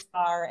well as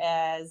far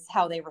as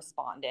how they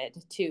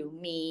responded to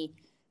me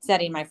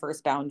setting my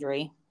first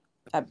boundary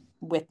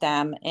with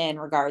them in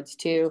regards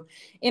to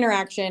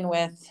interaction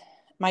with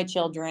my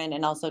children,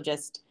 and also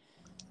just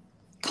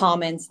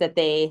comments that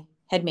they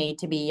had made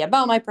to me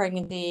about my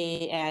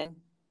pregnancy, and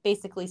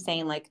basically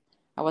saying like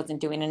I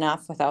wasn't doing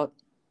enough without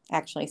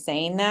actually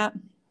saying that.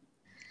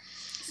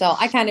 So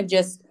I kind of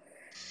just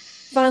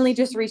finally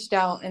just reached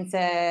out and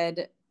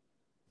said,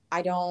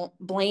 I don't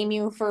blame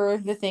you for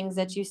the things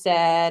that you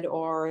said,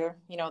 or,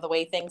 the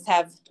way things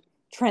have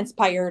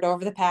transpired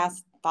over the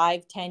past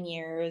 5-10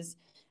 years,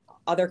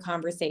 other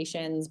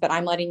conversations, but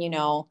I'm letting you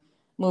know,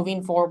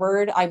 moving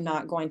forward, I'm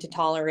not going to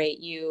tolerate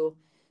you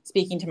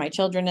speaking to my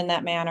children in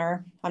that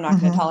manner. I'm not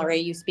going to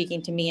tolerate you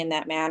speaking to me in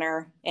that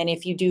manner. And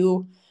if you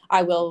do,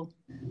 I will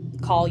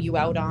call you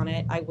out on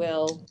it. I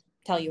will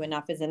tell you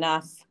enough is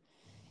enough.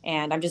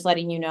 And I'm just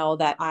letting you know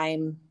that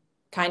I'm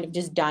kind of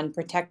just done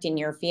protecting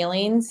your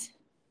feelings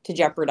to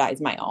jeopardize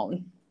my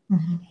own.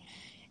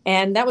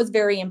 And that was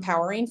very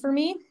empowering for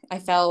me. I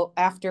felt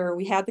after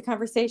we had the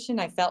conversation,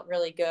 I felt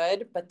really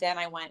good, but then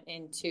I went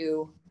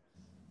into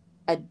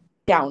a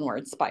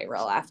downward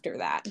spiral after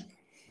that.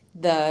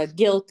 The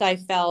guilt I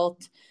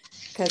felt,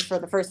 because for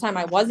the first time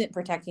I wasn't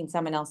protecting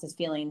someone else's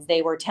feelings.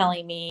 They were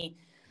telling me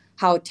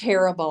how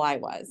terrible I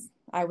was.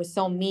 I was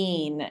so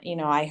mean,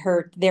 I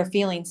hurt their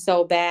feelings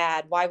so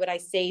bad. Why would I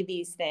say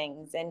these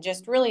things? And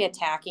just really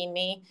attacking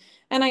me.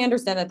 And I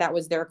understand that that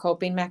was their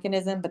coping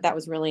mechanism, but that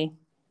was really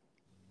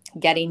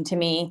getting to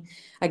me.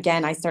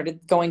 Again, I started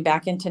going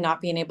back into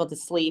not being able to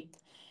sleep.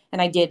 And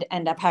I did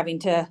end up having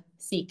to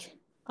seek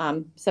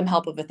some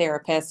help of a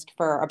therapist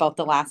for about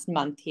the last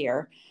month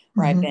here,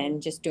 where I've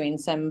been just doing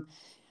some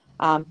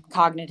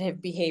cognitive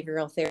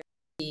behavioral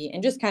therapy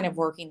and just kind of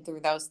working through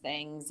those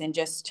things and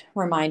just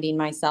reminding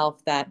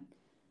myself that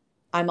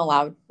I'm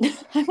allowed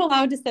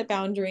to set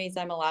boundaries.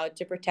 I'm allowed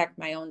to protect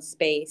my own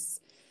space,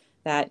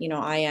 that,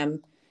 I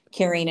am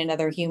carrying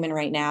another human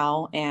right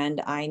now,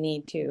 and I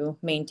need to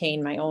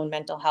maintain my own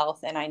mental health.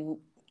 And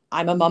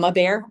I'm a mama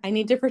bear. I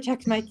need to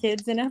protect my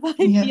kids. And if I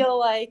feel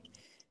like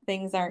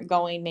things aren't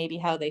going maybe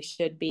how they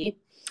should be.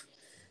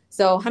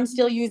 So I'm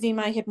still using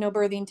my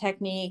hypnobirthing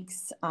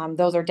techniques.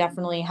 Those are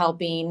definitely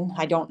helping.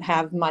 I don't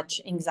have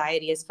much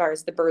anxiety as far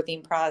as the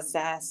birthing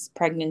process,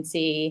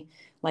 pregnancy,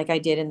 like I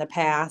did in the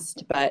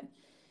past, but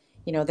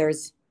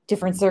there's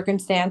different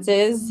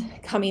circumstances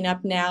coming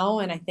up now.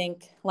 And I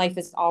think life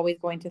is always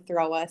going to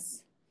throw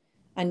us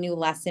a new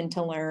lesson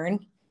to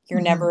learn.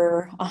 You're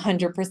never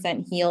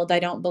 100% healed, I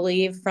don't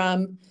believe,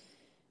 from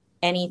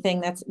anything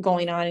that's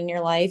going on in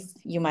your life.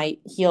 You might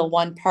heal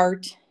one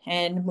part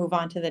and move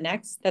on to the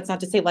next. That's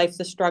not to say life's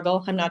a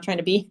struggle. I'm not trying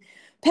to be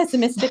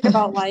pessimistic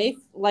about life.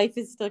 Life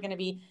is still going to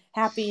be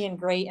happy and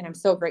great. And I'm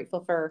so grateful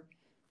for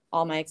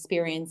all my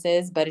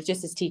experiences, but it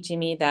just is teaching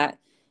me that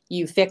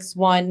you fix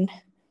one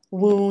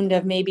wound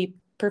of maybe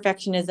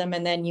perfectionism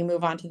and then you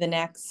move on to the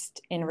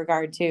next in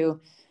regard to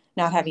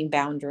not having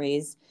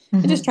boundaries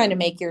and just trying to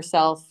make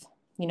yourself,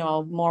 you know,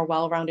 a more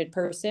well-rounded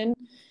person.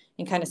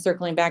 And kind of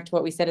circling back to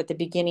what we said at the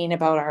beginning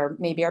about our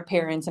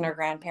parents and our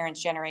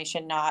grandparents'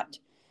 generation not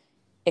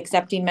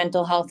accepting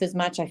mental health as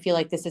much. I feel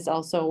like this is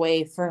also a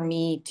way for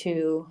me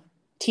to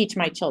teach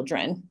my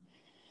children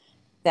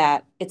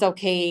that it's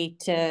okay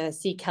to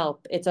seek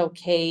help. It's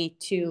okay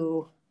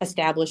to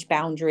establish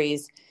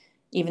boundaries,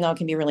 even though it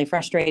can be really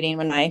frustrating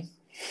when my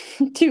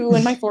 2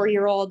 and my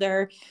 4-year-old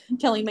are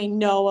telling me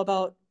no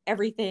about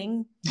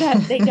everything that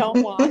they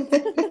don't want.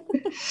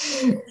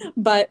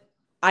 But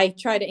I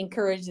try to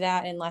encourage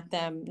that and let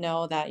them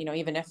know that, you know,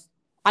 even if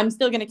I'm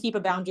still going to keep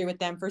a boundary with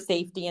them for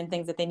safety and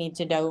things that they need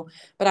to know,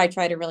 but I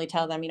try to really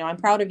tell them, you know, I'm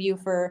proud of you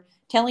for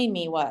telling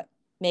me what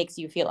makes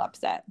you feel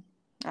upset.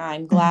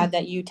 I'm glad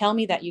that you tell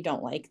me that you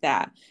don't like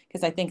that,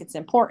 because I think it's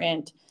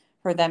important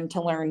for them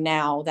to learn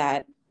now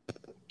that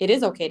it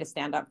is okay to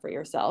stand up for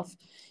yourself.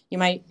 You're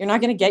not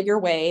going to get your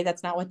way.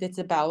 That's not what it's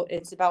about.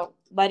 It's about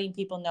letting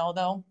people know,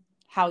 though,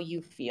 how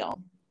you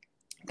feel,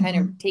 kind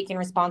of taking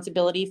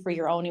responsibility for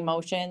your own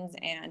emotions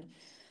and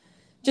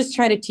just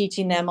try to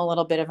teaching them a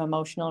little bit of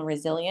emotional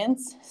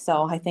resilience.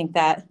 So I think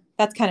that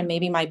that's kind of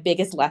maybe my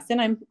biggest lesson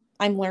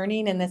I'm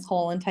learning in this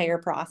whole entire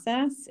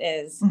process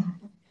is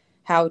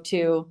how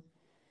to,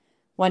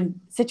 when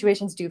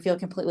situations do feel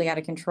completely out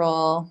of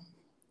control,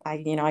 I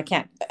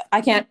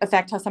can't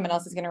affect how someone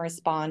else is going to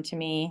respond to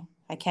me.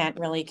 I can't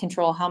really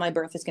control how my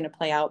birth is going to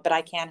play out, but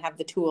I can have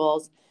the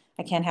tools.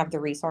 I can have the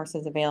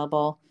resources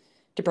available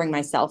to bring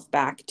myself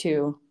back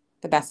to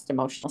the best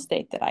emotional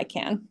state that I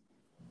can.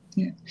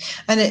 Yeah.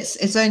 And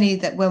it's only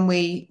that when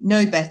we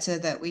know better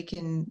that we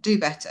can do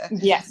better.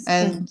 Yes.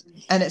 And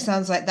it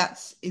sounds like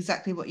that's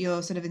exactly what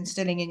you're sort of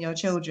instilling in your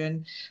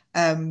children.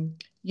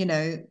 You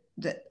know,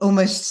 that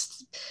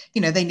almost,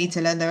 you know, they need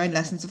to learn their own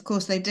lessons. Of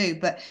course they do,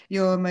 but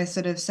you're almost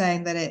sort of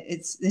saying that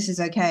this is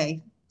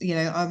okay. You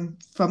know,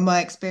 from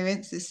my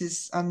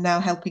experience, I'm now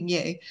helping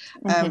you.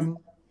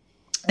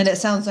 And it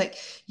sounds like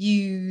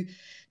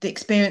the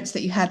experience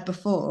that you had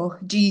before,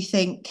 do you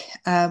think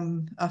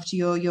after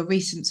your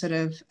recent sort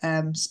of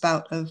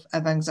spout of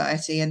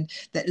anxiety and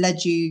that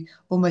led you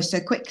almost so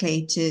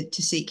quickly to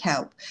seek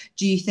help,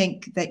 do you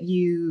think that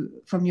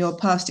from your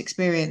past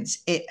experience,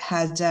 it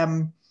had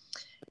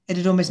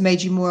almost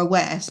made you more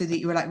aware so that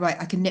you were like, right,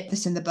 I can nip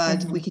this in the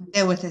bud, we can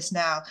deal with this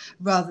now,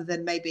 rather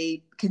than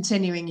maybe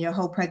continuing your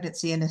whole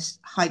pregnancy in a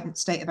heightened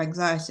state of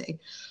anxiety?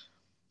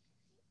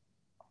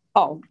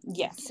 Oh,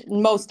 yes,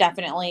 most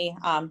definitely.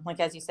 Like,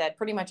 as you said,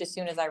 pretty much as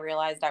soon as I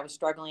realized I was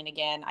struggling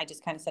again, I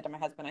just kind of said to my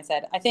husband, I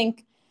said, I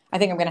think I'm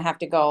going to have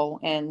to go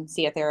and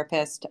see a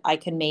therapist. I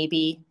can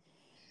maybe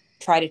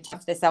try to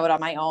tough this out on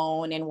my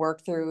own and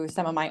work through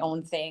some of my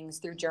own things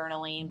through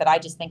journaling. But I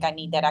just think I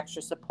need that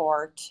extra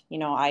support. You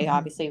know, I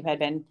obviously had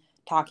been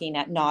talking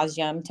ad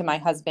nauseum to my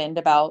husband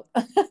about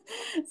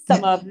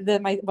some of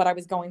what I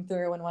was going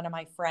through and one of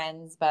my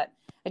friends, but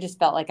I just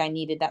felt like I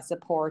needed that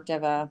support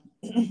of a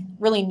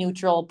really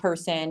neutral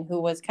person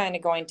who was kind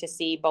of going to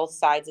see both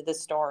sides of the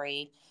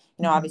story.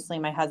 You know, obviously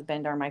my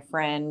husband or my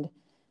friend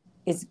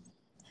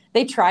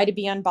they try to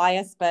be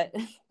unbiased, but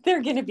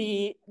they're going to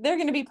be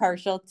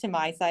partial to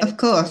my side of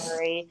the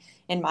story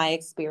and my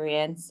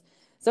experience.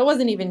 So it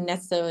wasn't even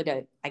necessarily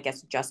to, I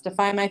guess,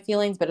 justify my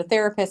feelings, but a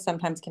therapist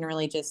sometimes can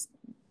really just,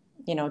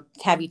 you know,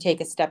 have you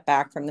take a step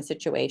back from the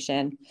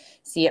situation,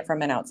 see it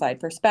from an outside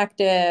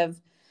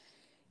perspective,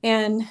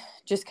 and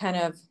just kind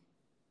of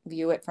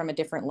view it from a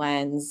different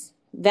lens,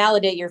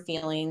 validate your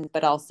feelings,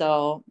 but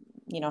also,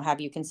 you know,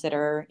 have you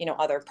consider, you know,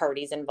 other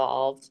parties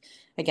involved.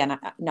 Again,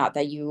 not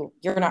that you're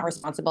not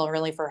responsible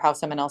really for how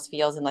someone else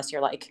feels unless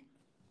you're like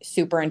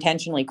super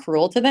intentionally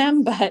cruel to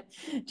them, but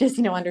just,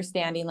 you know,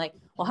 understanding like,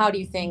 well, how do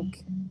you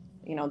think,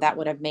 you know, that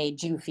would have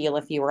made you feel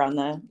if you were on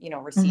the, you know,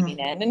 receiving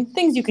end, and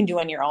things you can do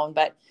on your own,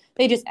 but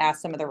they just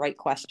ask some of the right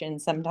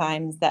questions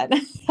sometimes that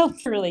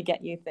helps really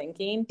get you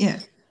thinking. Yeah.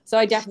 So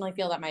I definitely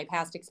feel that my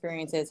past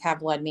experiences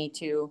have led me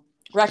to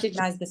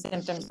recognize the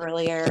symptoms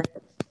earlier,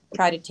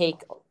 try to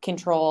take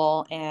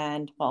control,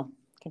 and, well,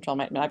 control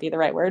might not be the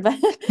right word, but,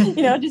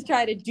 you know, just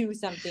try to do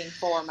something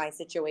for my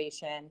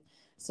situation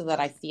so that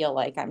I feel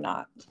like I'm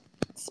not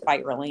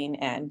spiraling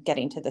and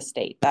getting to the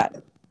state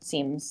that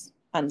seems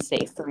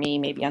unsafe for me,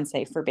 maybe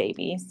unsafe for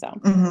baby. So.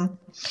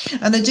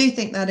 And I do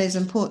think that is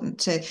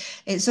important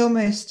it's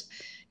almost,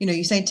 you know,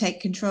 you say take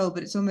control,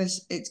 but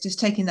it's just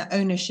taking that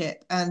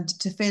ownership and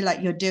to feel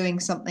like you're doing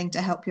something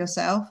to help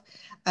yourself.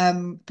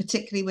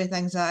 Particularly with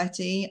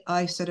anxiety,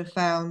 I sort of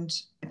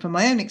found from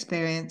my own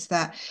experience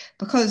that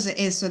because it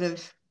is sort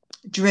of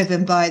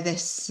driven by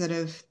this sort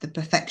of the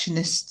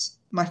perfectionist,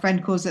 my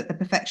friend calls it the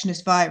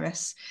perfectionist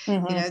virus, you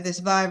know, this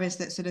virus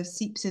that sort of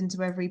seeps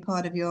into every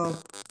part of your,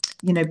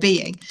 you know,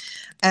 being,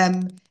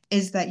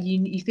 is that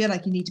you feel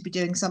like you need to be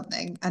doing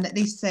something. And at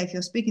least say if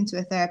you're speaking to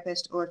a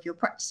therapist or if you're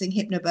practicing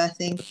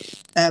hypnobirthing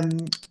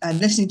and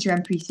listening to your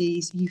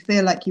MPTs, you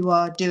feel like you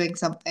are doing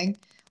something,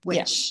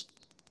 which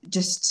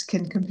just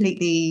can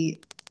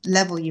completely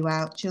level you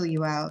out, chill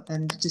you out,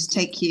 and just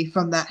take you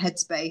from that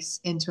headspace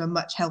into a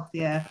much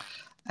healthier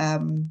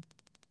and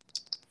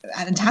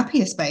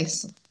happier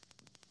space.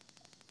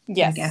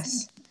 Yes. I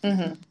guess.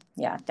 Mm-hmm.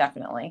 Yeah,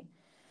 definitely.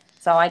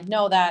 So I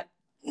know that,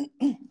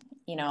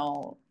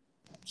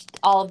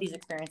 all of these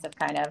experiences have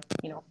kind of,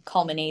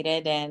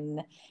 culminated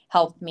and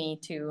helped me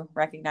to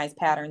recognize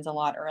patterns a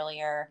lot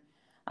earlier.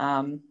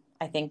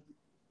 I think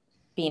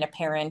being a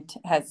parent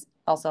has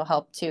also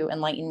helped to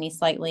enlighten me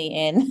slightly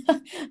in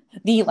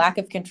the lack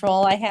of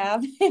control I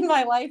have in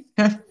my life,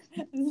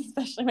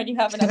 especially when you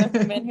have another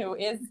human who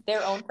is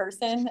their own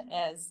person.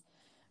 As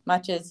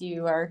much as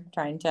you are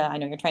trying to, I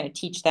know you're trying to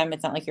teach them.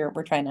 It's not like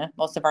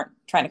most of aren't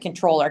trying to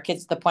control our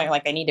kids to the point where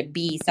like they need to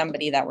be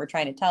somebody that we're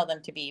trying to tell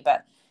them to be,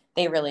 but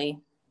they really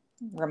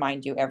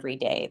remind you every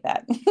day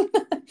that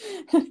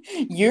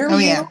you're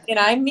you and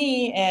I'm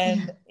me,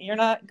 and you're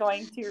not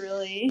going to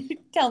really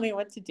tell me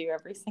what to do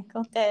every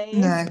single day.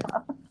 No.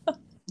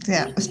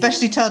 Yeah,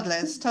 especially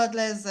toddlers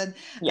and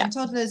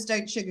toddlers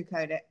don't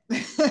sugarcoat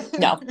it.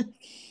 No.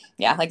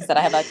 Yeah, like I said,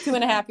 I have a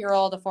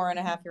 2.5-year-old, a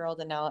 4.5-year-old,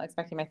 and now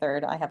expecting my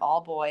third. I have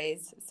all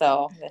boys,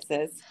 so this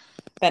has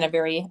been a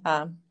very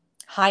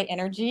high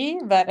energy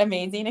but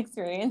amazing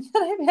experience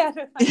that I've had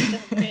with my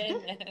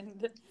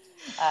children.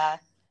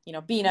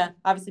 And being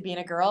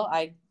a girl,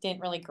 I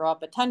didn't really grow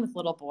up a ton with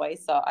little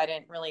boys, so I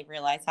didn't really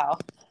realize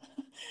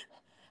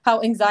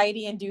how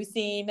anxiety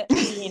inducing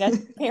being a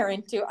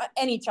parent to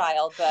any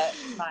child, but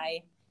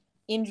my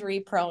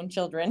injury prone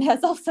children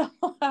has also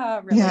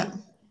really.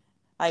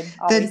 I've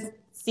always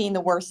seen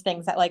the worst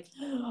things that like,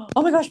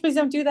 oh my gosh, please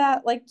don't do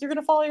that. Like you're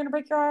going to fall, you're going to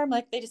break your arm.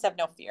 Like they just have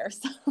no fear.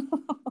 So.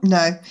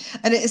 No.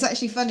 And it's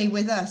actually funny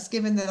with us,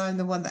 given that I'm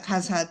the one that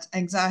has had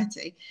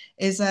anxiety,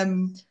 is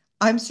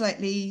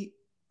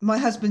my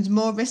husband's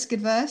more risk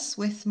adverse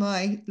with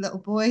my little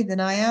boy than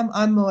I am.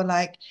 I'm more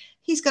like,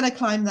 he's going to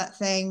climb that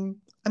thing.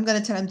 I'm going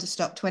to tell him to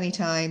stop 20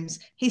 times.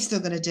 He's still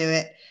going to do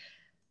it.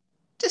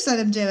 Just let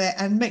him do it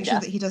and make sure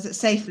that he does it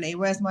safely.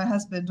 Whereas my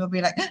husband will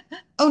be like,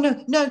 oh,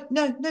 no, don't.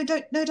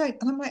 And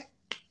I'm like,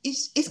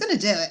 he's going to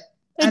do it.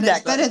 Exactly. And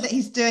it's better that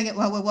he's doing it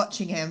while we're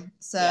watching him.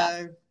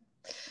 So,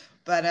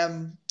 but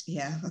I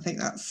think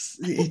that's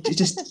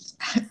just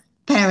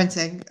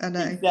parenting. I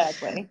know.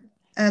 Exactly.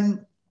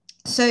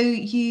 So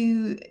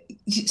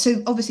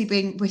obviously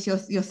being with your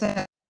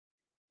third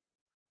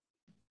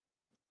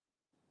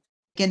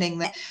beginning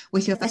that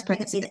with your first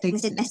pregnancy that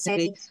things didn't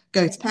necessarily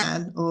go to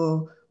plan,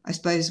 or I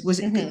suppose was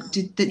it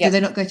did they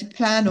not go to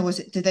plan, or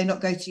did they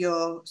not go to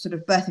your sort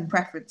of birthing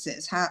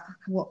preferences?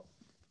 What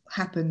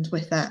happened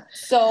with that?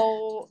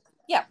 So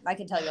I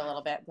can tell you a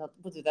little bit. We'll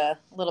do the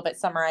little bit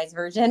summarized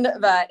version,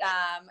 but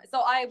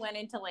so I went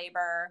into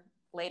labor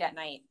late at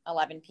night,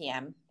 11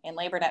 p.m. and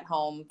labored at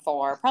home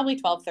for probably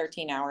 12,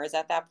 13 hours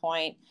at that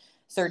point.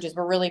 Surges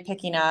were really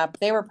picking up.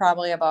 They were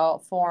probably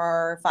about 4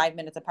 or 5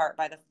 minutes apart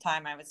by the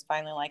time I was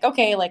finally like,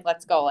 okay, like,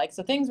 let's go. Like,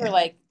 so things were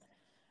like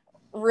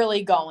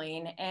really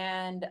going.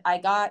 And I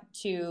got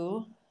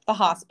to the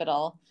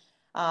hospital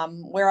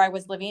where I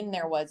was living.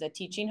 There was a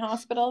teaching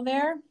hospital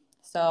there.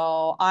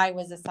 So I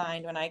was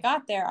assigned, when I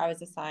got there, I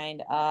was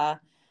assigned a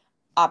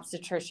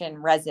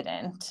obstetrician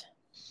resident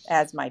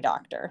as my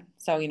doctor.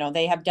 So,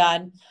 they have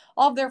done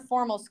all of their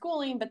formal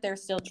schooling, but they're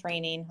still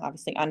training,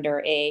 obviously,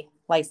 under a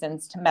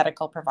licensed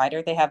medical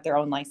provider. They have their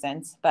own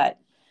license, but,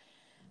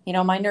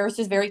 my nurse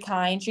is very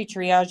kind. She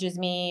triages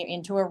me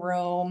into a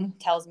room,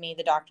 tells me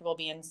the doctor will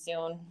be in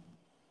soon.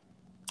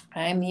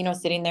 I'm,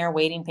 sitting there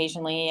waiting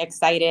patiently,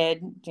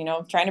 excited,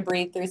 trying to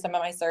breathe through some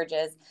of my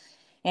surges.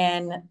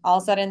 And all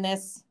of a sudden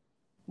this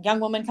young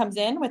woman comes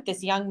in with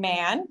this young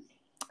man.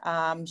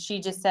 She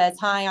just says,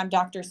 hi, I'm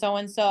Dr.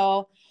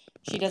 So-and-so.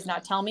 She does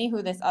not tell me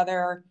who this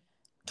other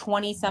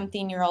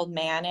 20-something-year-old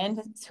man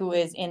is who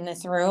is in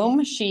this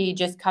room. She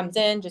just comes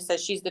in, just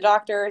says she's the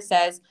doctor,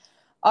 says,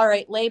 all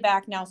right, lay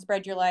back now,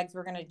 spread your legs.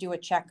 We're going to do a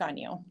check on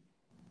you.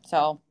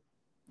 So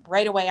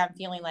right away, I'm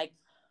feeling like,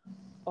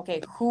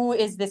 okay, who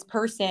is this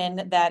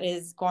person that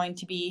is going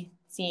to be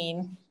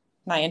seeing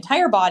my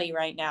entire body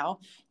right now?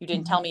 You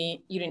didn't tell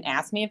me, you didn't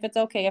ask me if it's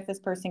okay if this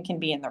person can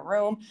be in the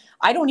room.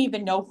 I don't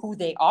even know who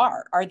they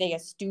are. Are they a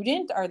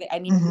student?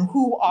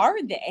 Who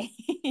are they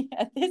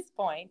at this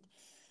point?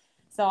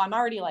 So I'm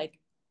already like,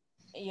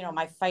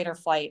 my fight or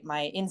flight,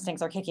 my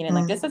instincts are kicking in.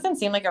 Like, this doesn't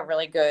seem like a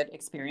really good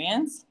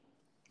experience.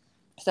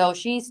 So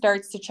she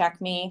starts to check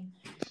me,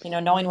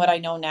 knowing what I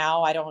know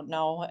now. I don't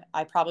know.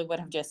 I probably would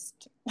have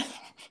just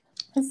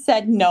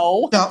said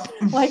no,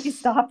 like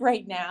stop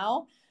right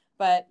now.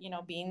 But,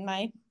 being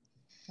my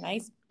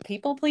nice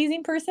people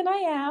pleasing person I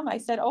am, I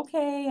said,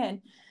 okay.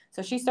 And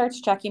so she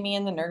starts checking me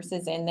and the nurse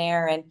is in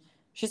there and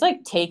she's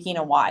like taking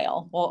a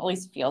while. Well, at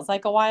least feels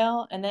like a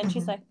while. And then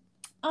she's like,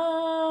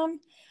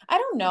 I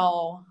don't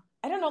know,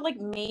 like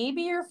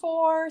maybe you're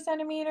 4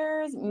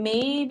 centimeters,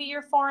 maybe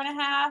you're 4.5.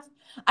 I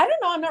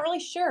don't know. I'm not really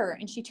sure.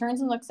 And she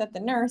turns and looks at the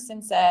nurse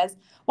and says,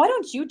 why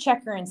don't you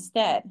check her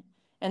instead?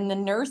 And the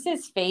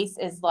nurse's face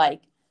is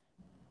like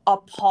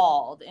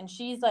appalled. And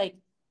she's like,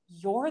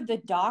 you're the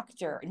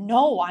doctor.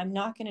 No, I'm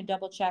not going to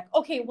double check.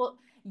 Okay, well,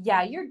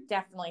 yeah, you're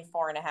definitely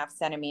 4.5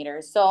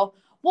 centimeters. So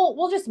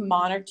we'll just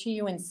monitor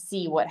you and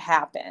see what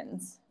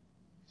happens.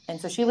 And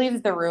so she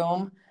leaves the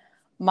room.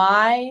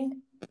 My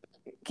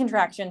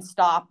contraction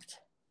stopped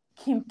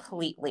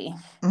completely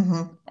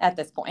at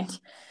this point.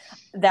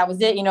 That was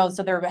it,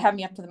 so they're having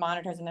me up to the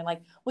monitors and they're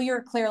like, well,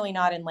 you're clearly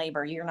not in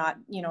labor. You're not,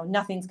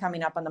 nothing's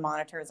coming up on the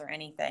monitors or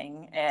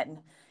anything. And,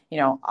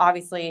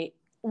 obviously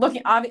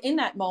in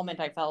that moment,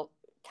 I felt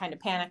kind of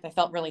panicked. I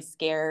felt really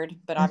scared,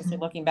 but obviously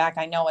looking back,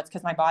 I know it's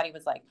because my body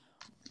was like,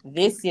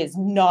 this is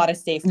not a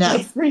safe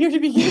place for you to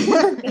be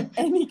in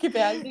any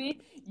capacity.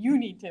 You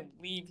need to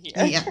leave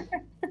here.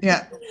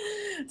 Yeah.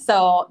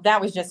 So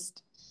that was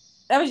just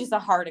a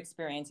hard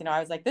experience. I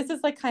was like, this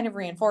is like kind of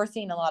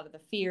reinforcing a lot of the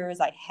fears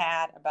I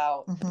had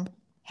about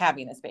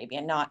having this baby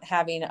and not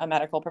having a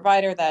medical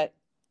provider that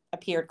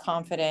appeared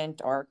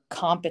confident or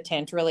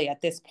competent really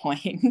at this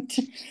point.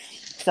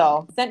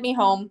 So sent me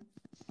home.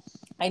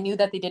 I knew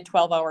that they did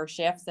 12-hour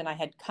shifts and I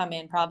had come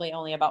in probably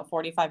only about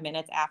 45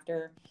 minutes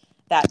after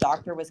that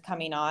doctor was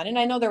coming on. And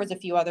I know there was a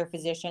few other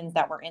physicians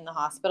that were in the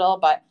hospital,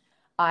 but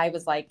I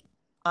was like,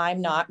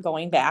 I'm not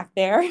going back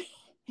there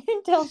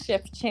until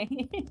shift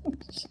change.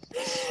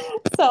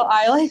 So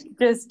I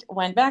just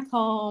went back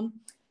home,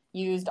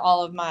 used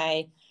all of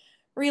my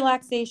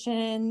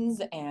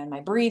relaxations and my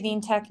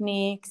breathing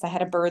techniques. I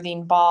had a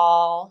birthing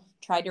ball,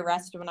 tried to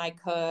rest when I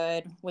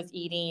could, was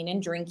eating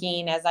and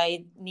drinking as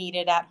I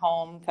needed at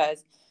home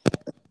because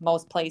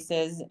most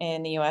places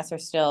in the US are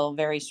still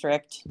very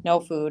strict. No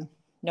food,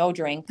 no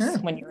drinks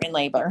when you're in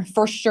labor.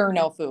 For sure,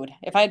 no food.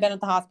 If I had been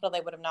at the hospital,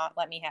 they would have not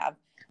let me have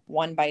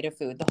one bite of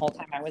food the whole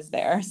time I was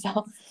there.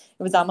 So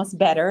it was almost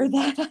better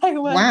that I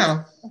was.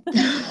 Wow.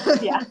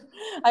 Yeah,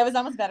 I was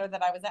almost better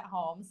that I was at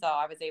home. So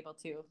I was able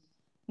to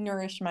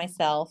nourish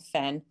myself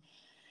and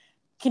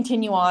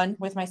continue on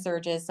with my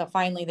surges. So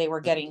finally they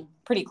were getting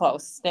pretty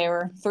close. They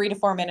were 3 to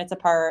 4 minutes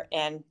apart.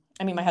 And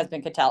I mean, my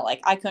husband could tell,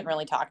 I couldn't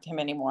really talk to him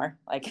anymore.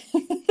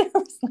 It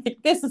was like,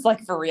 this is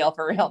for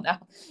real now.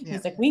 Yeah.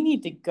 He's like, we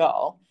need to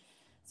go.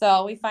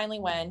 So we finally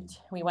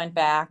we went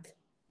back,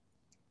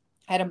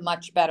 had a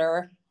much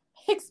better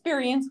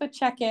experience with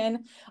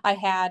check-in. I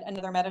had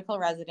another medical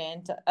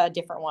resident, a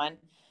different one,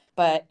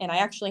 and I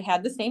actually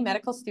had the same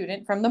medical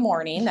student from the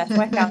morning. That's who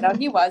I found out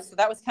he was. So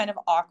that was kind of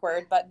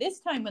awkward. But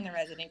this time when the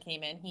resident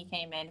came in, he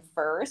came in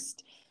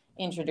first,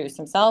 introduced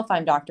himself.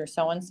 I'm Dr.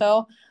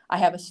 So-and-so. I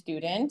have a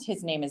student.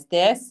 His name is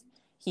this.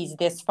 He's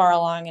this far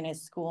along in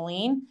his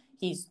schooling.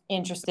 He's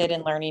interested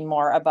in learning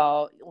more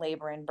about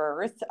labor and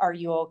birth. Are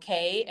you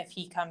okay if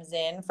he comes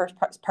in for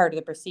part of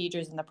the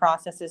procedures and the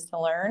processes to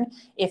learn?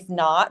 If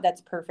not, that's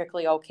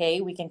perfectly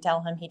okay. We can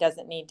tell him he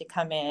doesn't need to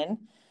come in.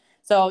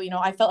 So,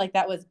 I felt like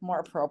that was more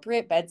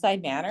appropriate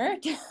bedside manner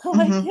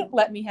to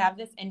let me have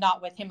this and not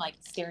with him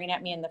staring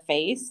at me in the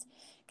face.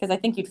 Because I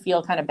think you'd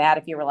feel kind of bad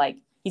if you were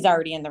he's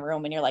already in the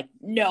room and you're like,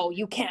 no,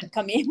 you can't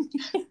come in.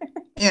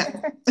 Yeah.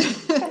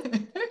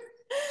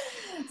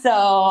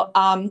 So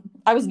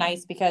I was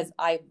nice because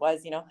I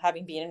was,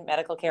 having been in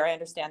medical care, I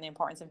understand the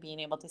importance of being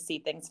able to see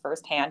things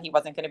firsthand. He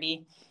wasn't going to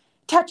be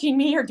touching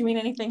me or doing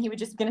anything. He was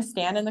just going to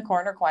stand in the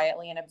corner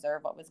quietly and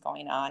observe what was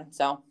going on.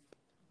 So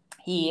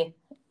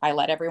I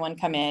let everyone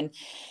come in.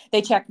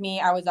 They checked me.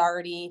 I was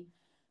already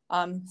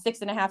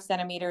 6.5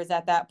 centimeters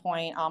at that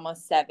point,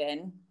 almost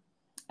 7.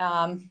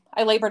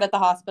 I labored at the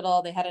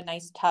hospital. They had a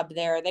nice tub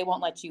there. They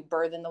won't let you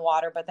birth in the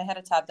water, but they had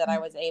a tub that I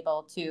was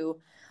able to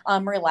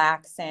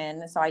relax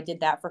in. So I did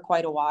that for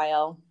quite a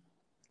while.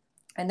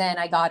 And then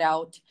I got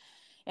out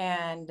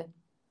and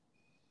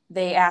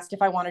they asked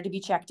if I wanted to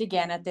be checked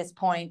again at this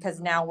point, because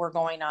now we're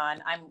going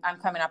on. I'm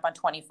coming up on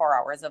 24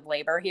 hours of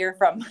labor here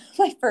from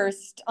my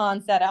first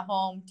onset at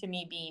home to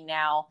me being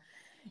now.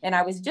 And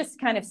I was just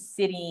kind of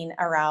sitting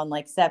around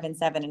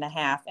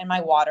 7.5, and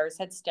my waters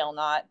had still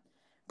not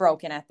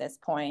broken at this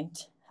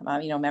point.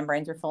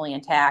 Membranes were fully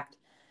intact.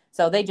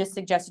 So they just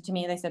suggested to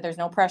me, they said, there's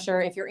no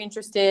pressure. If you're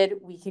interested,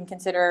 we can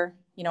consider,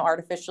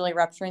 artificially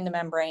rupturing the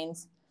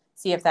membranes,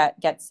 see if that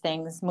gets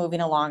things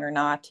moving along or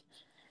not.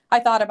 I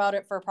thought about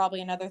it for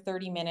probably another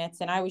 30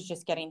 minutes and I was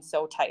just getting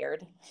so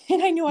tired.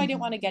 And I knew I didn't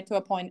want to get to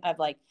a point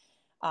of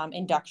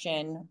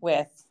induction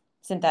with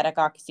synthetic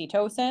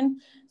oxytocin.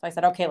 So I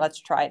said, okay, let's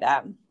try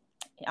that.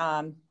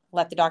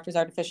 Let the doctors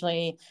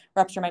artificially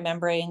rupture my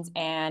membranes.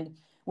 And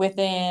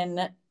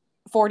within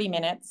 40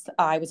 minutes,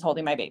 I was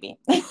holding my baby.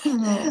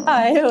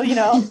 That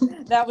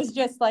was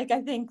just I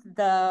think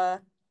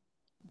the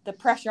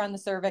pressure on the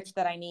cervix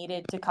that I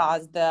needed to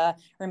cause the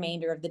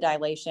remainder of the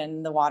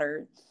dilation. The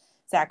water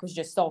sac was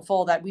just so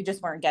full that we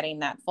just weren't getting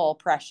that full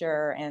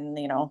pressure, and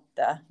the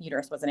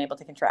uterus wasn't able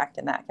to contract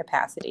in that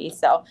capacity.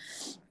 So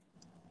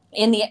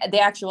in the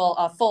actual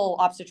full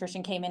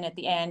obstetrician came in at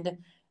the end.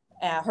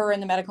 Her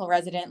and the medical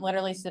resident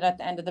literally stood at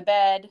the end of the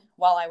bed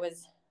while I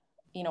was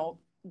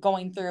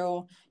going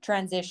through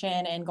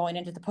transition and going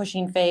into the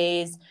pushing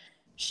phase.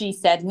 She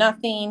said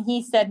nothing,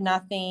 he said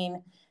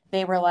nothing.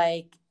 They were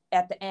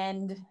at the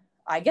end,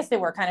 I guess they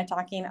were kind of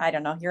talking. I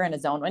don't know. You're in a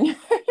zone when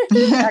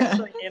you're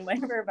actually in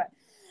labor, but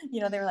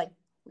they were like,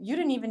 you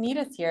didn't even need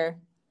us here.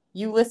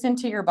 You listened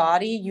to your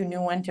body. You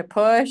knew when to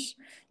push.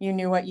 You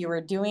knew what you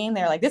were doing.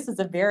 They're like, this is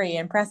a very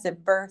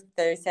impressive birth.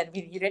 They said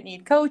you didn't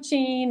need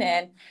coaching.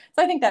 And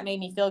so I think that made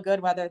me feel good,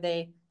 whether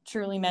they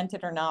truly meant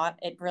it or not.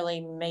 It really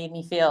made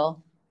me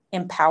feel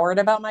empowered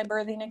about my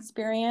birthing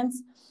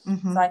experience.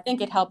 Mm-hmm. So I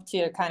think it helped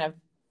to kind of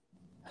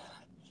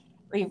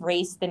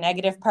erase the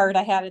negative part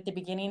I had at the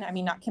beginning. I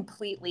mean, not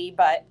completely,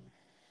 but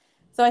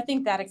so I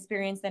think that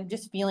experience, then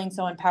just feeling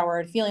so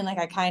empowered, feeling like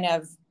I kind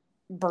of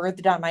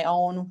birthed on my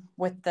own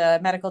with the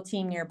medical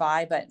team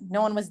nearby, but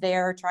no one was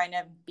there trying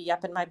to be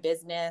up in my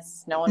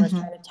business. No one was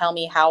trying to tell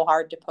me how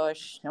hard to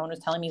push. No one was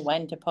telling me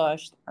when to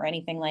push or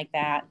anything like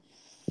that.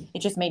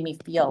 It just made me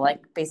feel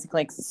like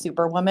basically like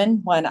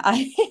Superwoman when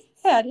I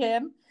had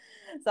him.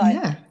 So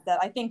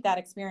I think that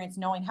experience,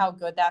 knowing how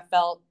good that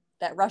felt,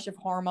 that rush of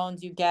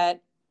hormones you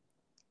get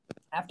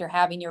after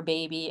having your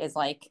baby is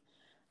like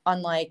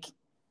unlike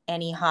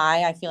any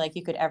high I feel like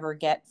you could ever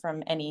get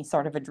from any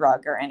sort of a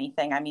drug or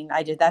anything. I mean,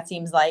 that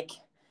seems like,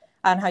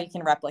 I don't know how you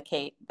can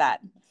replicate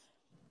that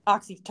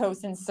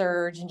oxytocin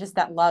surge and just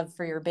that love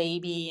for your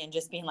baby and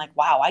just being like,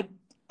 wow,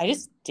 I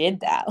just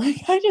did that. Like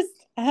I just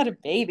had a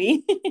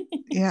baby.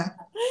 Yeah.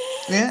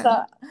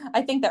 So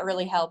I think that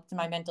really helped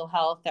my mental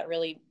health. That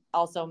really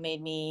also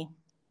made me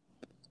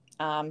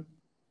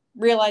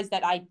realize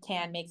that I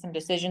can make some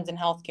decisions in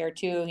healthcare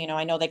too.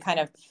 I know they kind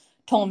of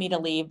told me to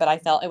leave, but I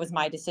felt it was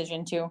my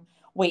decision to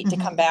wait to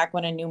come back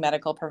when a new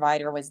medical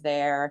provider was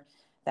there.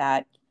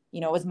 That,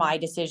 it was my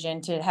decision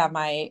to have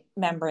my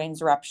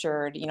membranes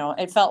ruptured.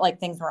 It felt like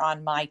things were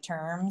on my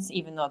terms,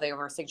 even though they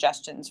were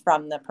suggestions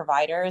from the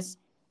providers.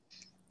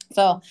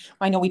 So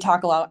I know we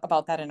talk a lot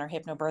about that in our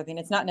hypnobirthing.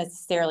 It's not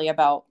necessarily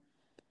about,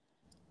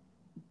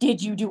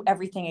 did you do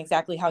everything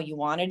exactly how you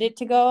wanted it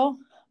to go,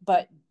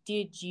 but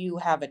did you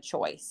have a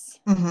choice?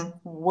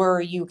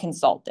 Were you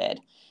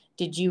consulted?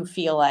 Did you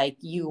feel like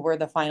you were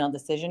the final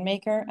decision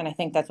maker? And I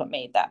think that's what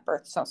made that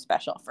birth so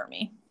special for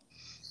me.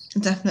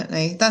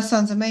 Definitely. That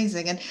sounds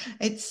amazing. And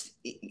it's,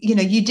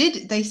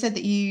 they said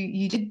that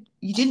you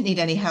didn't need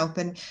any help,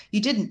 and you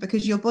didn't,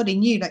 because your body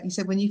knew, like you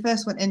said, when you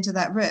first went into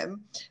that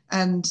room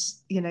and,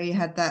 you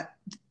had that,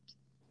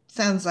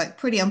 sounds like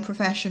pretty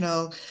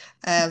unprofessional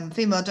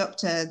female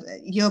doctor,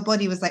 your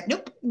body was like,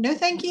 nope, no,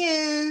 thank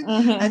you.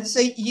 And so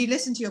you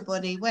listened to your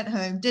body, went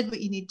home, did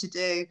what you need to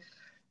do,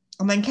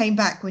 and then came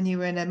back when you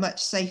were in a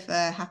much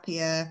safer,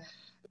 happier,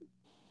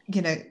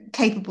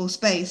 capable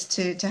space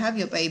to have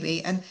your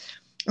baby. And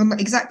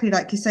exactly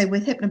like you say,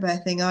 with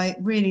hypnobirthing, I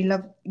really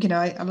love,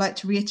 I like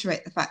to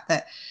reiterate the fact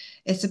that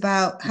it's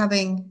about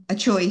having a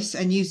choice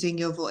and using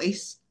your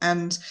voice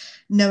and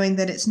knowing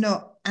that it's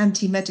not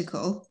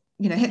anti-medical.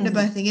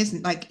 Hypnobirthing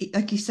isn't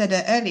like you said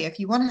earlier, if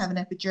you want to have an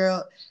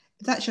epidural,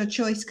 if that's your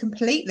choice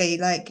completely,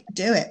 like,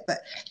 do it. But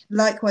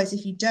likewise,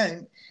 if you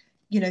don't,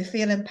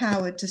 feel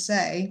empowered to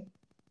say,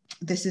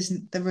 this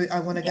isn't the route I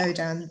want to go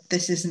down.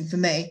 This isn't for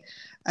me.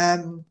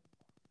 And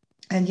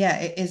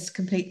it is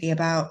completely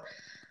about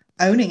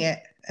owning it.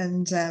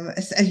 And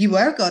you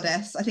were a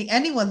goddess. I think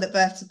anyone that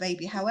births a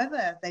baby,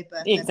 however they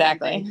birth their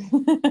baby,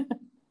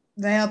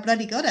 they are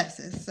bloody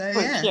goddesses. So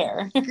for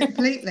sure.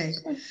 Completely.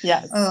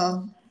 Yes.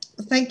 Oh,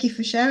 thank you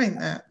for sharing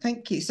that.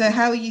 Thank you. So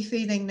how are you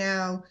feeling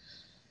now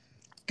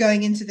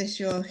going into this,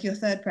 your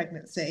third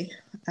pregnancy?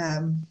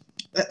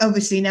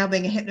 Obviously now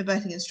being a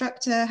hypnobirthing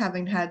instructor,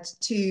 having had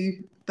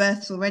 2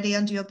 births already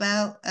under your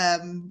belt, are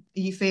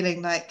you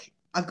feeling like,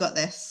 I've got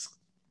this?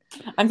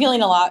 I'm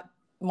feeling a lot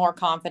more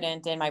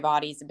confident in my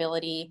body's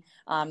ability.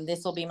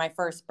 This will be my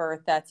first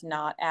birth that's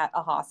not at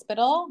a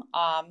hospital.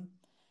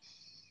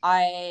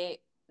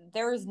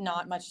 There is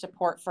not much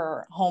support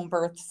for home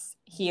births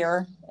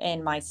here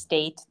in my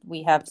state.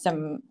 We have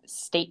some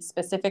state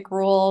specific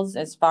rules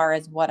as far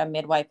as what a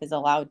midwife is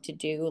allowed to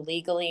do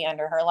legally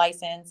under her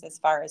license, as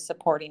far as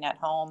supporting at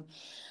home.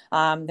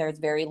 There's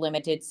very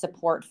limited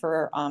support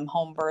for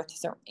home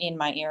births in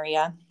my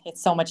area.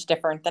 It's so much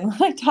different than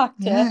when I talk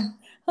to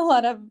a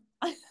lot of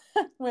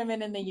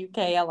women in the UK.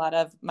 A lot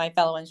of my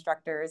fellow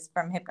instructors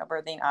from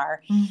hypnobirthing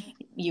are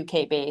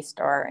UK based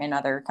or in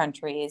other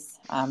countries.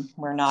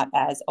 We're not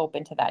as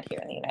open to that here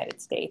in the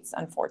United States,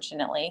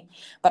 unfortunately.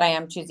 But I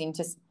am choosing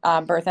to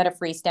birth at a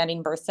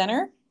freestanding birth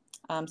center,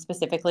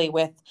 specifically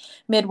with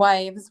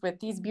midwives,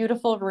 with these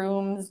beautiful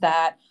rooms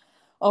that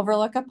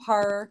overlook a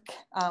park,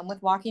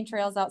 with walking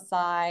trails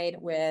outside,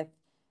 with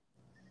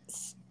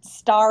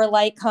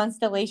starlight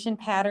constellation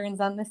patterns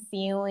on the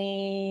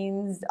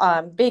ceilings,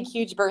 big,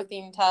 huge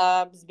birthing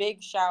tubs,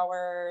 big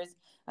showers,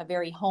 a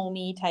very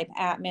homey type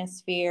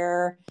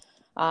atmosphere.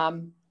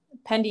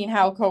 Pending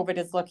how COVID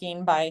is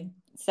looking, by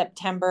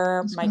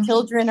September, my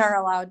children are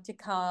allowed to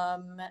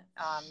come.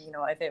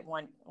 If it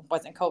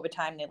wasn't COVID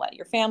time, they let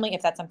your family,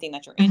 if that's something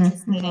that you're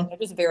interested in. They're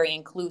just very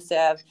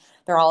inclusive.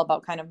 They're all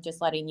about kind of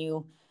just letting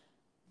you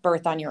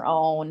birth on your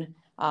own.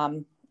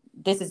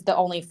 This is the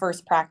only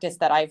first practice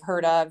that I've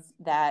heard of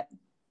that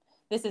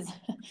this is,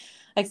 like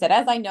I said,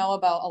 as I know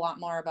about a lot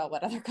more about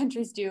what other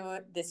countries do,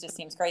 this just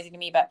seems crazy to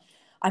me, but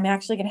I'm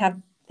actually going to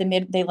have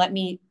they're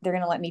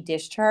going to let me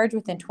discharge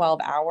within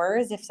 12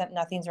 hours if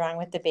nothing's wrong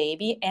with the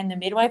baby. And the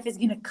midwife is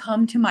going to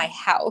come to my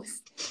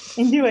house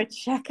and do a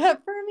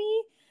checkup for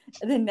me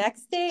the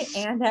next day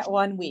and at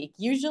 1 week.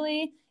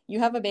 Usually you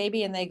have a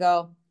baby and they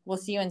go, we'll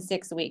see you in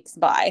 6 weeks.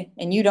 Bye.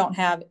 And you don't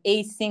have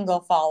a single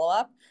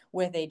follow-up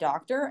with a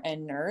doctor, a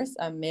nurse,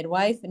 a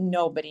midwife,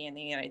 nobody in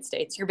the United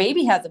States. Your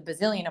baby has a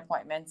bazillion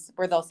appointments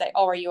where they'll say,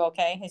 oh, are you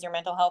okay? Is your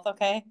mental health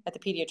okay? At the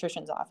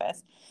pediatrician's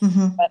office.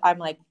 Mm-hmm. But I'm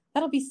like,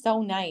 that'll be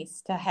so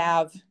nice to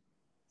have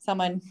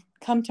someone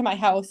come to my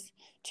house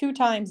 2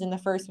 times in the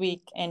first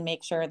week and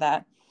make sure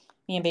that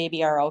me and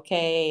baby are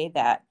okay,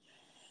 that,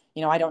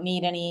 you know, I don't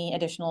need any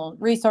additional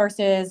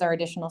resources or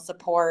additional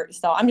support.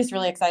 So I'm just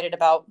really excited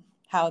about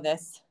how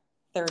this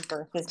third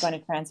birth is going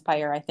to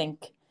transpire. I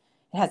think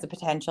it has the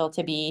potential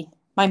to be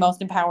my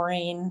most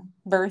empowering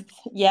birth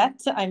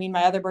yet. I mean,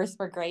 my other births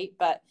were great,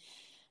 but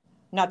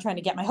I'm not trying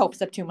to get my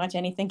hopes up too much.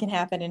 Anything can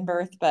happen in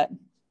birth, but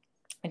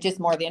it's just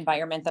more the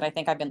environment that I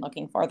think I've been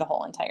looking for the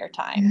whole entire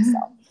time. Yeah. So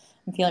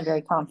I'm feeling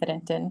very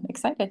confident and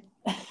excited.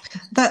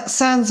 That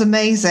sounds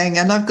amazing.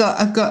 And I've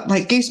got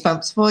like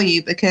goosebumps for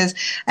you because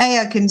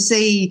I can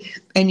see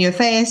in your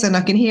face and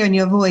I can hear in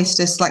your voice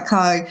just like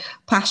how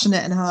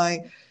passionate and how,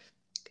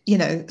 you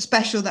know,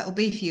 special that will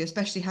be for you,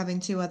 especially having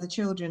 2 other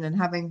children and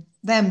having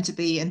them to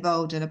be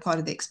involved in a part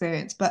of the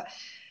experience. But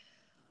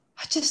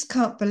I just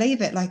can't believe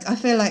it. Like, I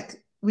feel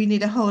like we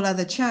need a whole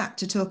other chat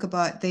to talk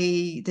about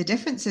the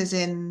differences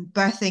in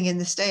birthing in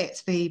the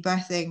States v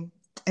birthing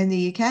in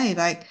the UK.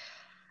 Like,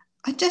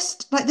 I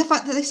just like the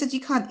fact that they said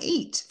you can't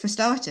eat for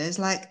starters.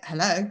 Like,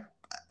 hello,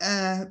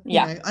 you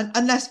know,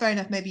 unless fair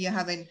enough, maybe you're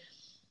having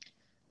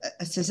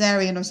a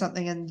cesarean or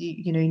something, and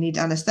you need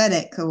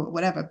anaesthetic or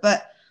whatever.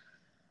 But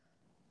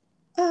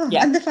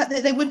and the fact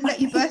that they wouldn't let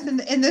you birth in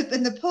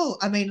the pool.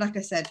 I mean, like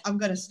I said, I'm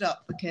going to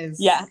stop because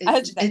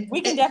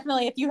we can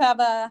definitely, if you have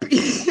a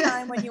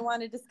time when you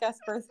want to discuss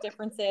birth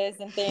differences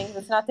and things,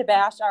 it's not to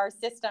bash our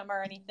system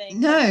or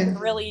anything. No,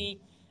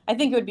 I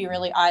think it would be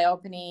really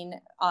eye-opening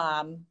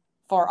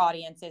for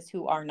audiences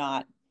who are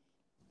not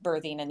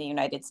birthing in the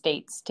United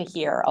States to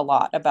hear a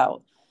lot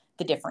about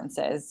the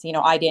differences. You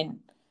know, I didn't,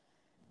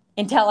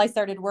 until I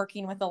started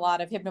working with a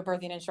lot of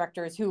hypnobirthing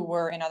instructors who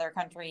were in other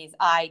countries,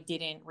 I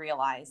didn't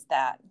realize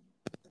that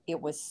it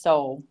was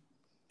so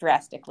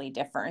drastically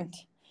different,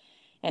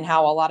 and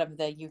how a lot of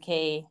the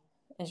UK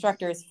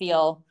instructors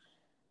feel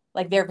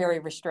like they're very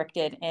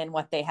restricted in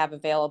what they have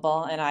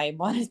available. And I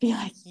want to be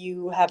like,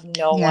 you have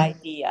no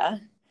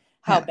idea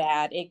how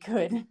bad it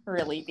could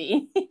really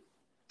be.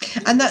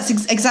 And that's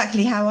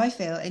exactly how I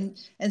feel. And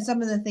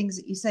some of the things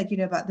that you said, you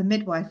know, about the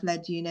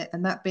midwife-led unit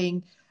and that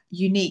being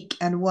unique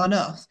and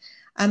one-off.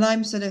 And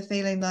I'm sort of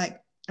feeling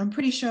like, I'm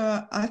pretty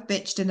sure I've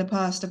bitched in the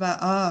past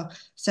about our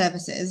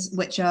services,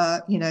 which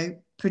are, you know,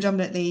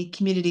 predominantly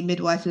community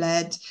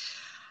midwife-led,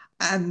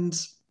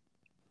 and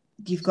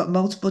you've got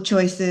multiple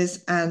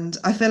choices. And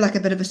I feel like a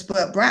bit of a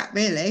spoilt brat,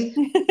 really.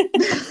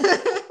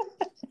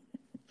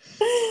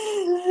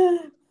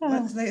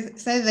 Once they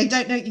say they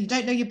don't know, you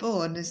don't know you're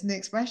born, isn't the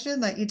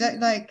expression? Like, you don't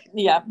like,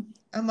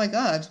 oh my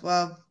God.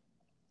 Well,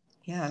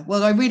 yeah.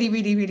 Well, I really,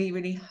 really, really,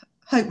 really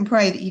hope and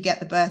pray that you get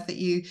the birth that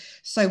you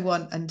so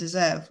want and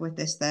deserve with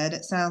this third.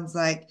 It sounds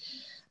like,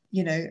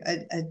 you know,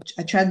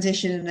 a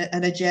transition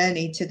and a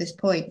journey to this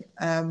point.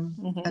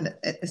 And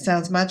it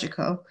sounds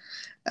magical.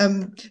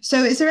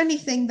 So is there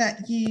anything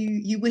that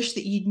you wish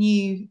that you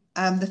knew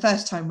the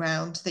first time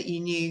round that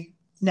you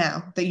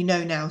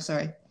know now,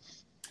 sorry?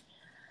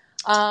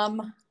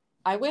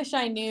 I wish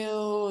I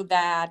knew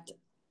that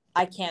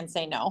I can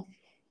say no,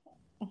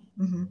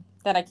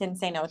 that I can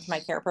say no to my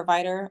care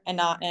provider, and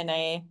not in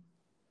a,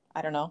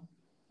 I don't know,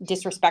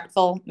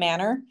 disrespectful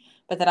manner,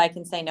 but that I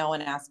can say no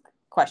and ask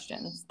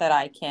questions, that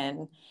I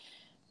can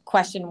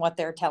question what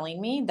they're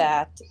telling me,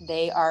 that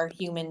they are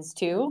humans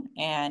too.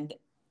 And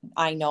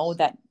I know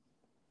that,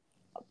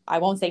 I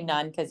won't say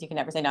none because you can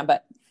never say none,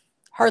 but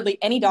hardly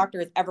any doctor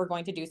is ever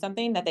going to do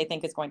something that they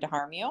think is going to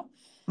harm you,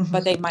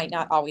 but they might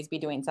not always be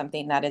doing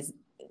something that is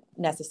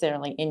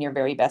necessarily in your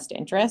very best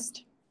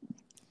interest.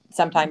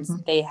 Sometimes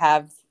they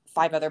have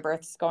 5 other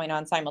births going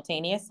on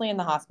simultaneously in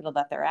the hospital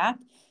that they're at,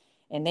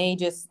 and they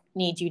just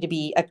need you to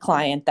be a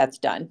client that's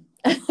done.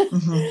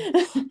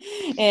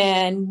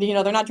 And, you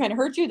know, they're not trying to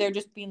hurt you. They're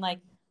just being like,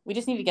 we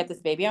just need to get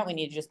this baby out. We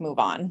need to just move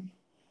on.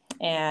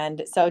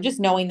 And so just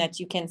knowing that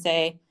you can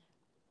say,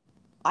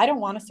 I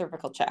don't want a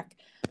cervical check.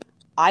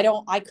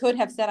 I could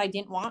have said I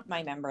didn't want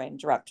my membrane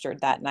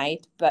ruptured that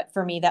night, but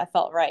for me, that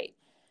felt right.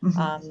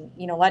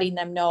 You know, letting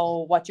them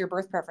know what your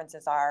birth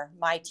preferences are.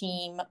 My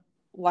team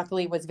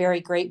luckily was very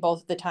great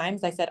both the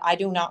times. I said, I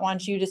do not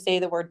want you to say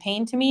the word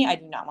pain to me. I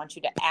do not want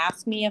you to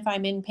ask me if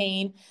I'm in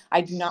pain.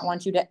 I do not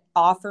want you to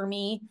offer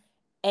me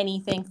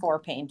anything for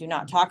pain. Do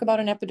not talk about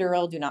an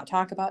epidural. Do not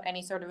talk about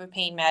any sort of a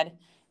pain med.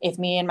 If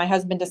me and my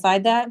husband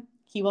decide that,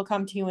 he will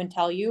come to you and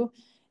tell you.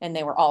 And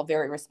they were all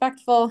very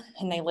respectful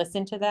and they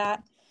listened to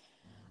that.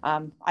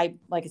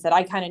 Like I said,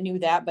 I kind of knew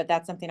that, but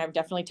that's something I would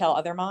definitely tell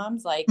other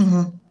moms. Like,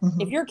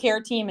 if your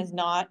care team is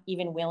not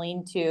even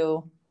willing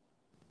to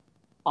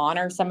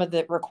honor some of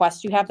the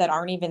requests you have that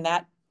aren't even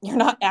that, you're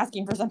not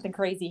asking for something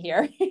crazy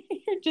here.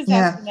 You're just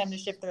asking them to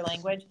shift their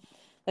language.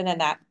 And then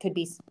that could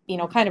be,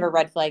 kind of a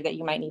red flag that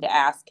you might need to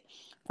ask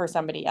for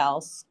somebody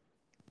else.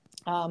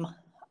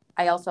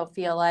 I also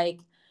feel like,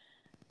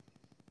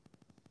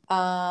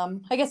 I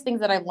guess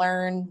things that I've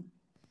learned,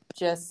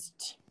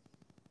 just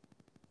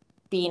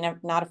being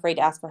not afraid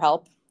to ask for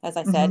help. As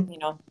I said,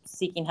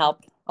 seeking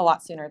help a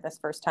lot sooner this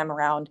first time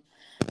around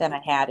than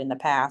I had in the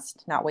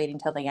past, not waiting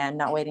till the end,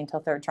 not waiting till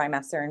third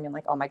trimester and being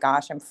like, oh my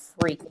gosh, I'm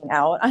freaking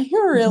out. I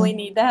really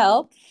need the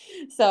help.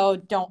 So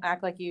don't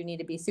act like you need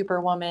to be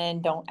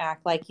superwoman. Don't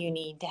act like you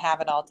need to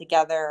have it all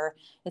together.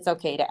 It's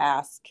okay to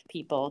ask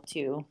people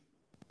to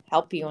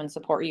help you and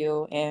support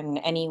you in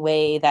any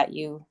way that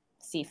you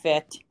see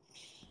fit.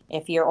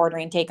 If you're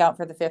ordering takeout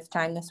for the 5th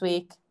time this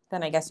week,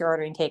 then I guess you're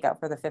ordering takeout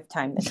for the 5th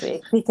time this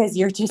week because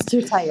you're just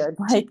too tired.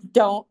 Like,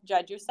 don't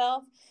judge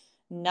yourself.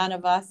 None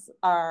of us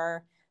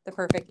are the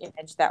perfect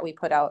image that we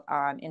put out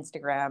on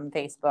Instagram,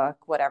 Facebook,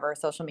 whatever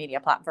social media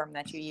platform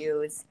that you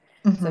use.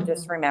 So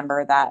just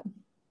remember that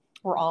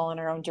we're all on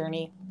our own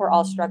journey. We're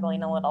all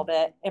struggling a little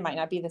bit. It might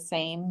not be the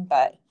same,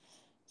 but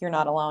you're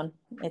not alone.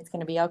 It's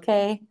going to be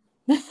okay.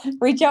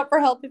 Reach out for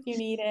help if you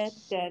need it.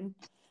 And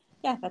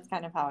yeah, that's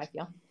kind of how I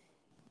feel.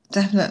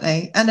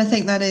 Definitely. And I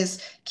think that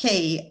is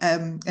key.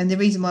 And the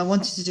reason why I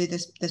wanted to do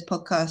this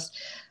podcast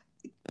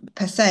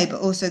per se,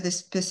 but also this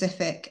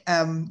specific,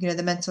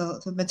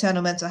 the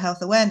maternal mental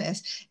health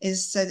awareness,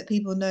 is so that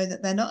people know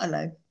that they're not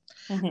alone.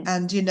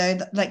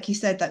 And, like you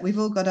said, that we've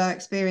all got our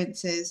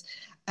experiences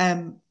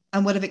and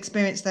would have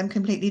experienced them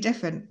completely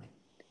differently.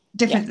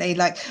 Yeah.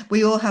 Like,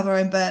 we all have our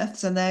own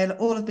births and they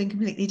all have been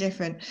completely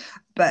different.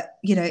 But,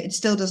 it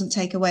still doesn't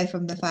take away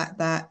from the fact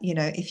that,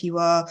 if you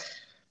are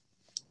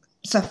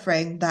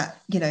suffering that,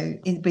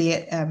 be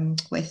it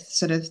with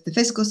sort of the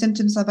physical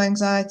symptoms of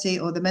anxiety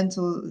or the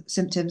mental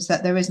symptoms,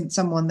 that there isn't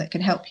someone that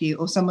can help you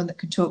or someone that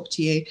can talk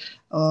to you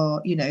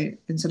or,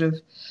 and sort of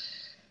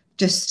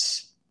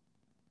just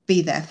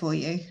be there for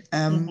you.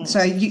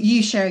 So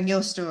you sharing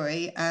your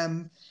story,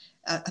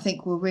 I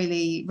think will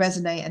really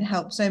resonate and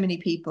help so many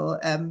people.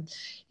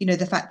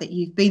 The fact that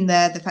you've been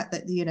there, the fact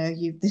that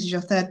this is your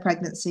 3rd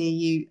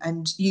pregnancy,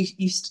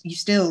 you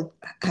still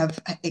have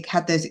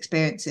had those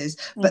experiences,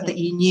 but that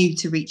you knew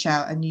to reach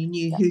out and you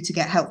knew who to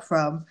get help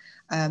from,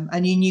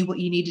 and you knew what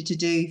you needed to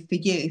do for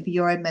you, for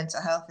your own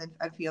mental health and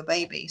for your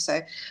baby.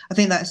 So I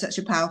think that's such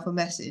a powerful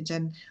message,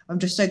 and I'm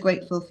just so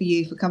grateful for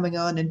you for coming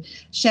on and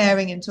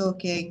sharing and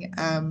talking,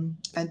 and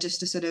just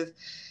to sort of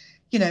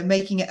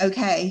making it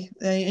okay,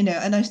 and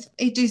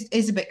it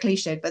is a bit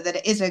cliched, but that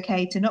it is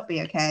okay to not be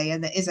okay,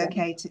 and that it is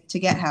okay to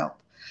get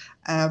help.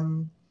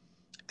 And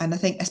I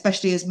think,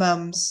 especially as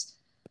mums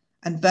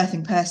and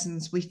birthing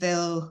persons, we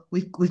feel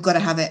we've got to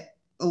have it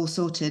all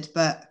sorted,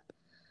 but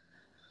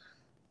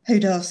who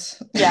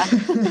does? Yeah,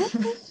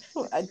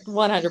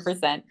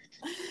 100%.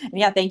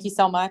 Yeah, thank you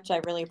so much.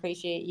 I really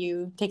appreciate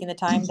you taking the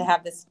time to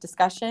have this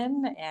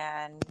discussion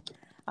and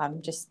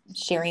just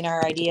sharing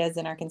our ideas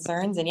and our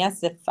concerns. And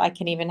yes, if I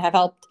can even have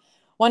helped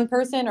one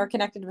person or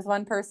connected with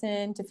one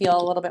person to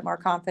feel a little bit more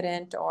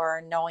confident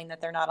or knowing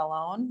that they're not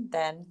alone,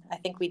 then I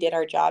think we did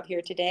our job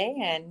here today.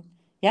 And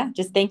yeah,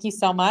 just thank you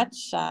so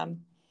much.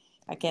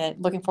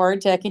 Looking forward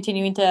to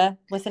continuing to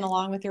listen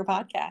along with your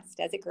podcast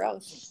as it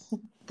grows.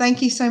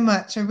 Thank you so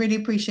much. I really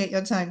appreciate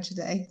your time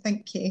today.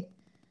 Thank you.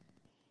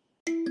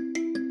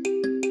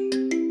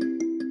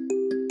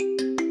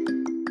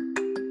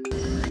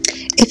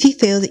 If you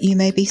feel that you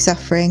may be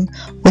suffering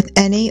with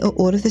any or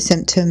all of the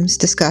symptoms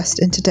discussed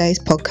in today's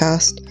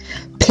podcast,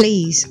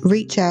 please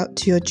reach out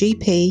to your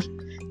GP,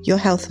 your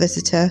health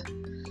visitor,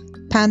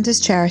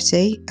 Pandas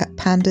Charity at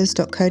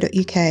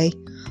pandas.co.uk,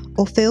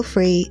 or feel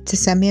free to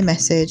send me a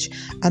message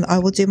and I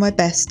will do my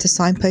best to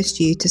signpost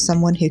you to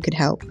someone who could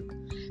help.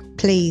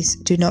 Please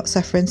do not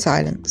suffer in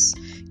silence.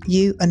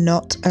 You are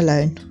not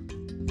alone.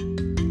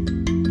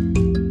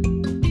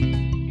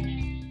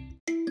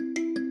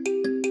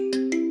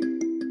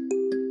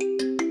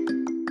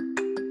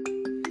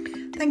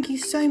 Thank you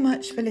so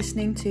much for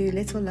listening to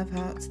Little Love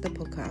Hearts, the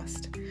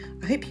podcast.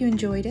 I hope you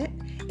enjoyed it.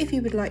 If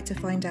you would like to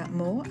find out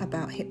more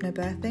about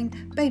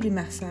hypnobirthing, baby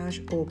massage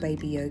or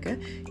baby yoga,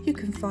 you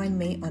can find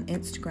me on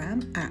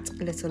Instagram at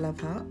Little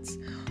Love Hearts,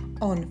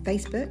 on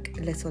Facebook,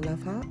 Little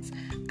Love Hearts,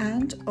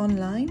 and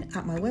online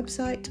at my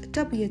website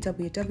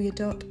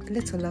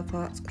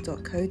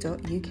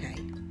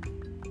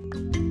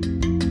www.littlelovehearts.co.uk.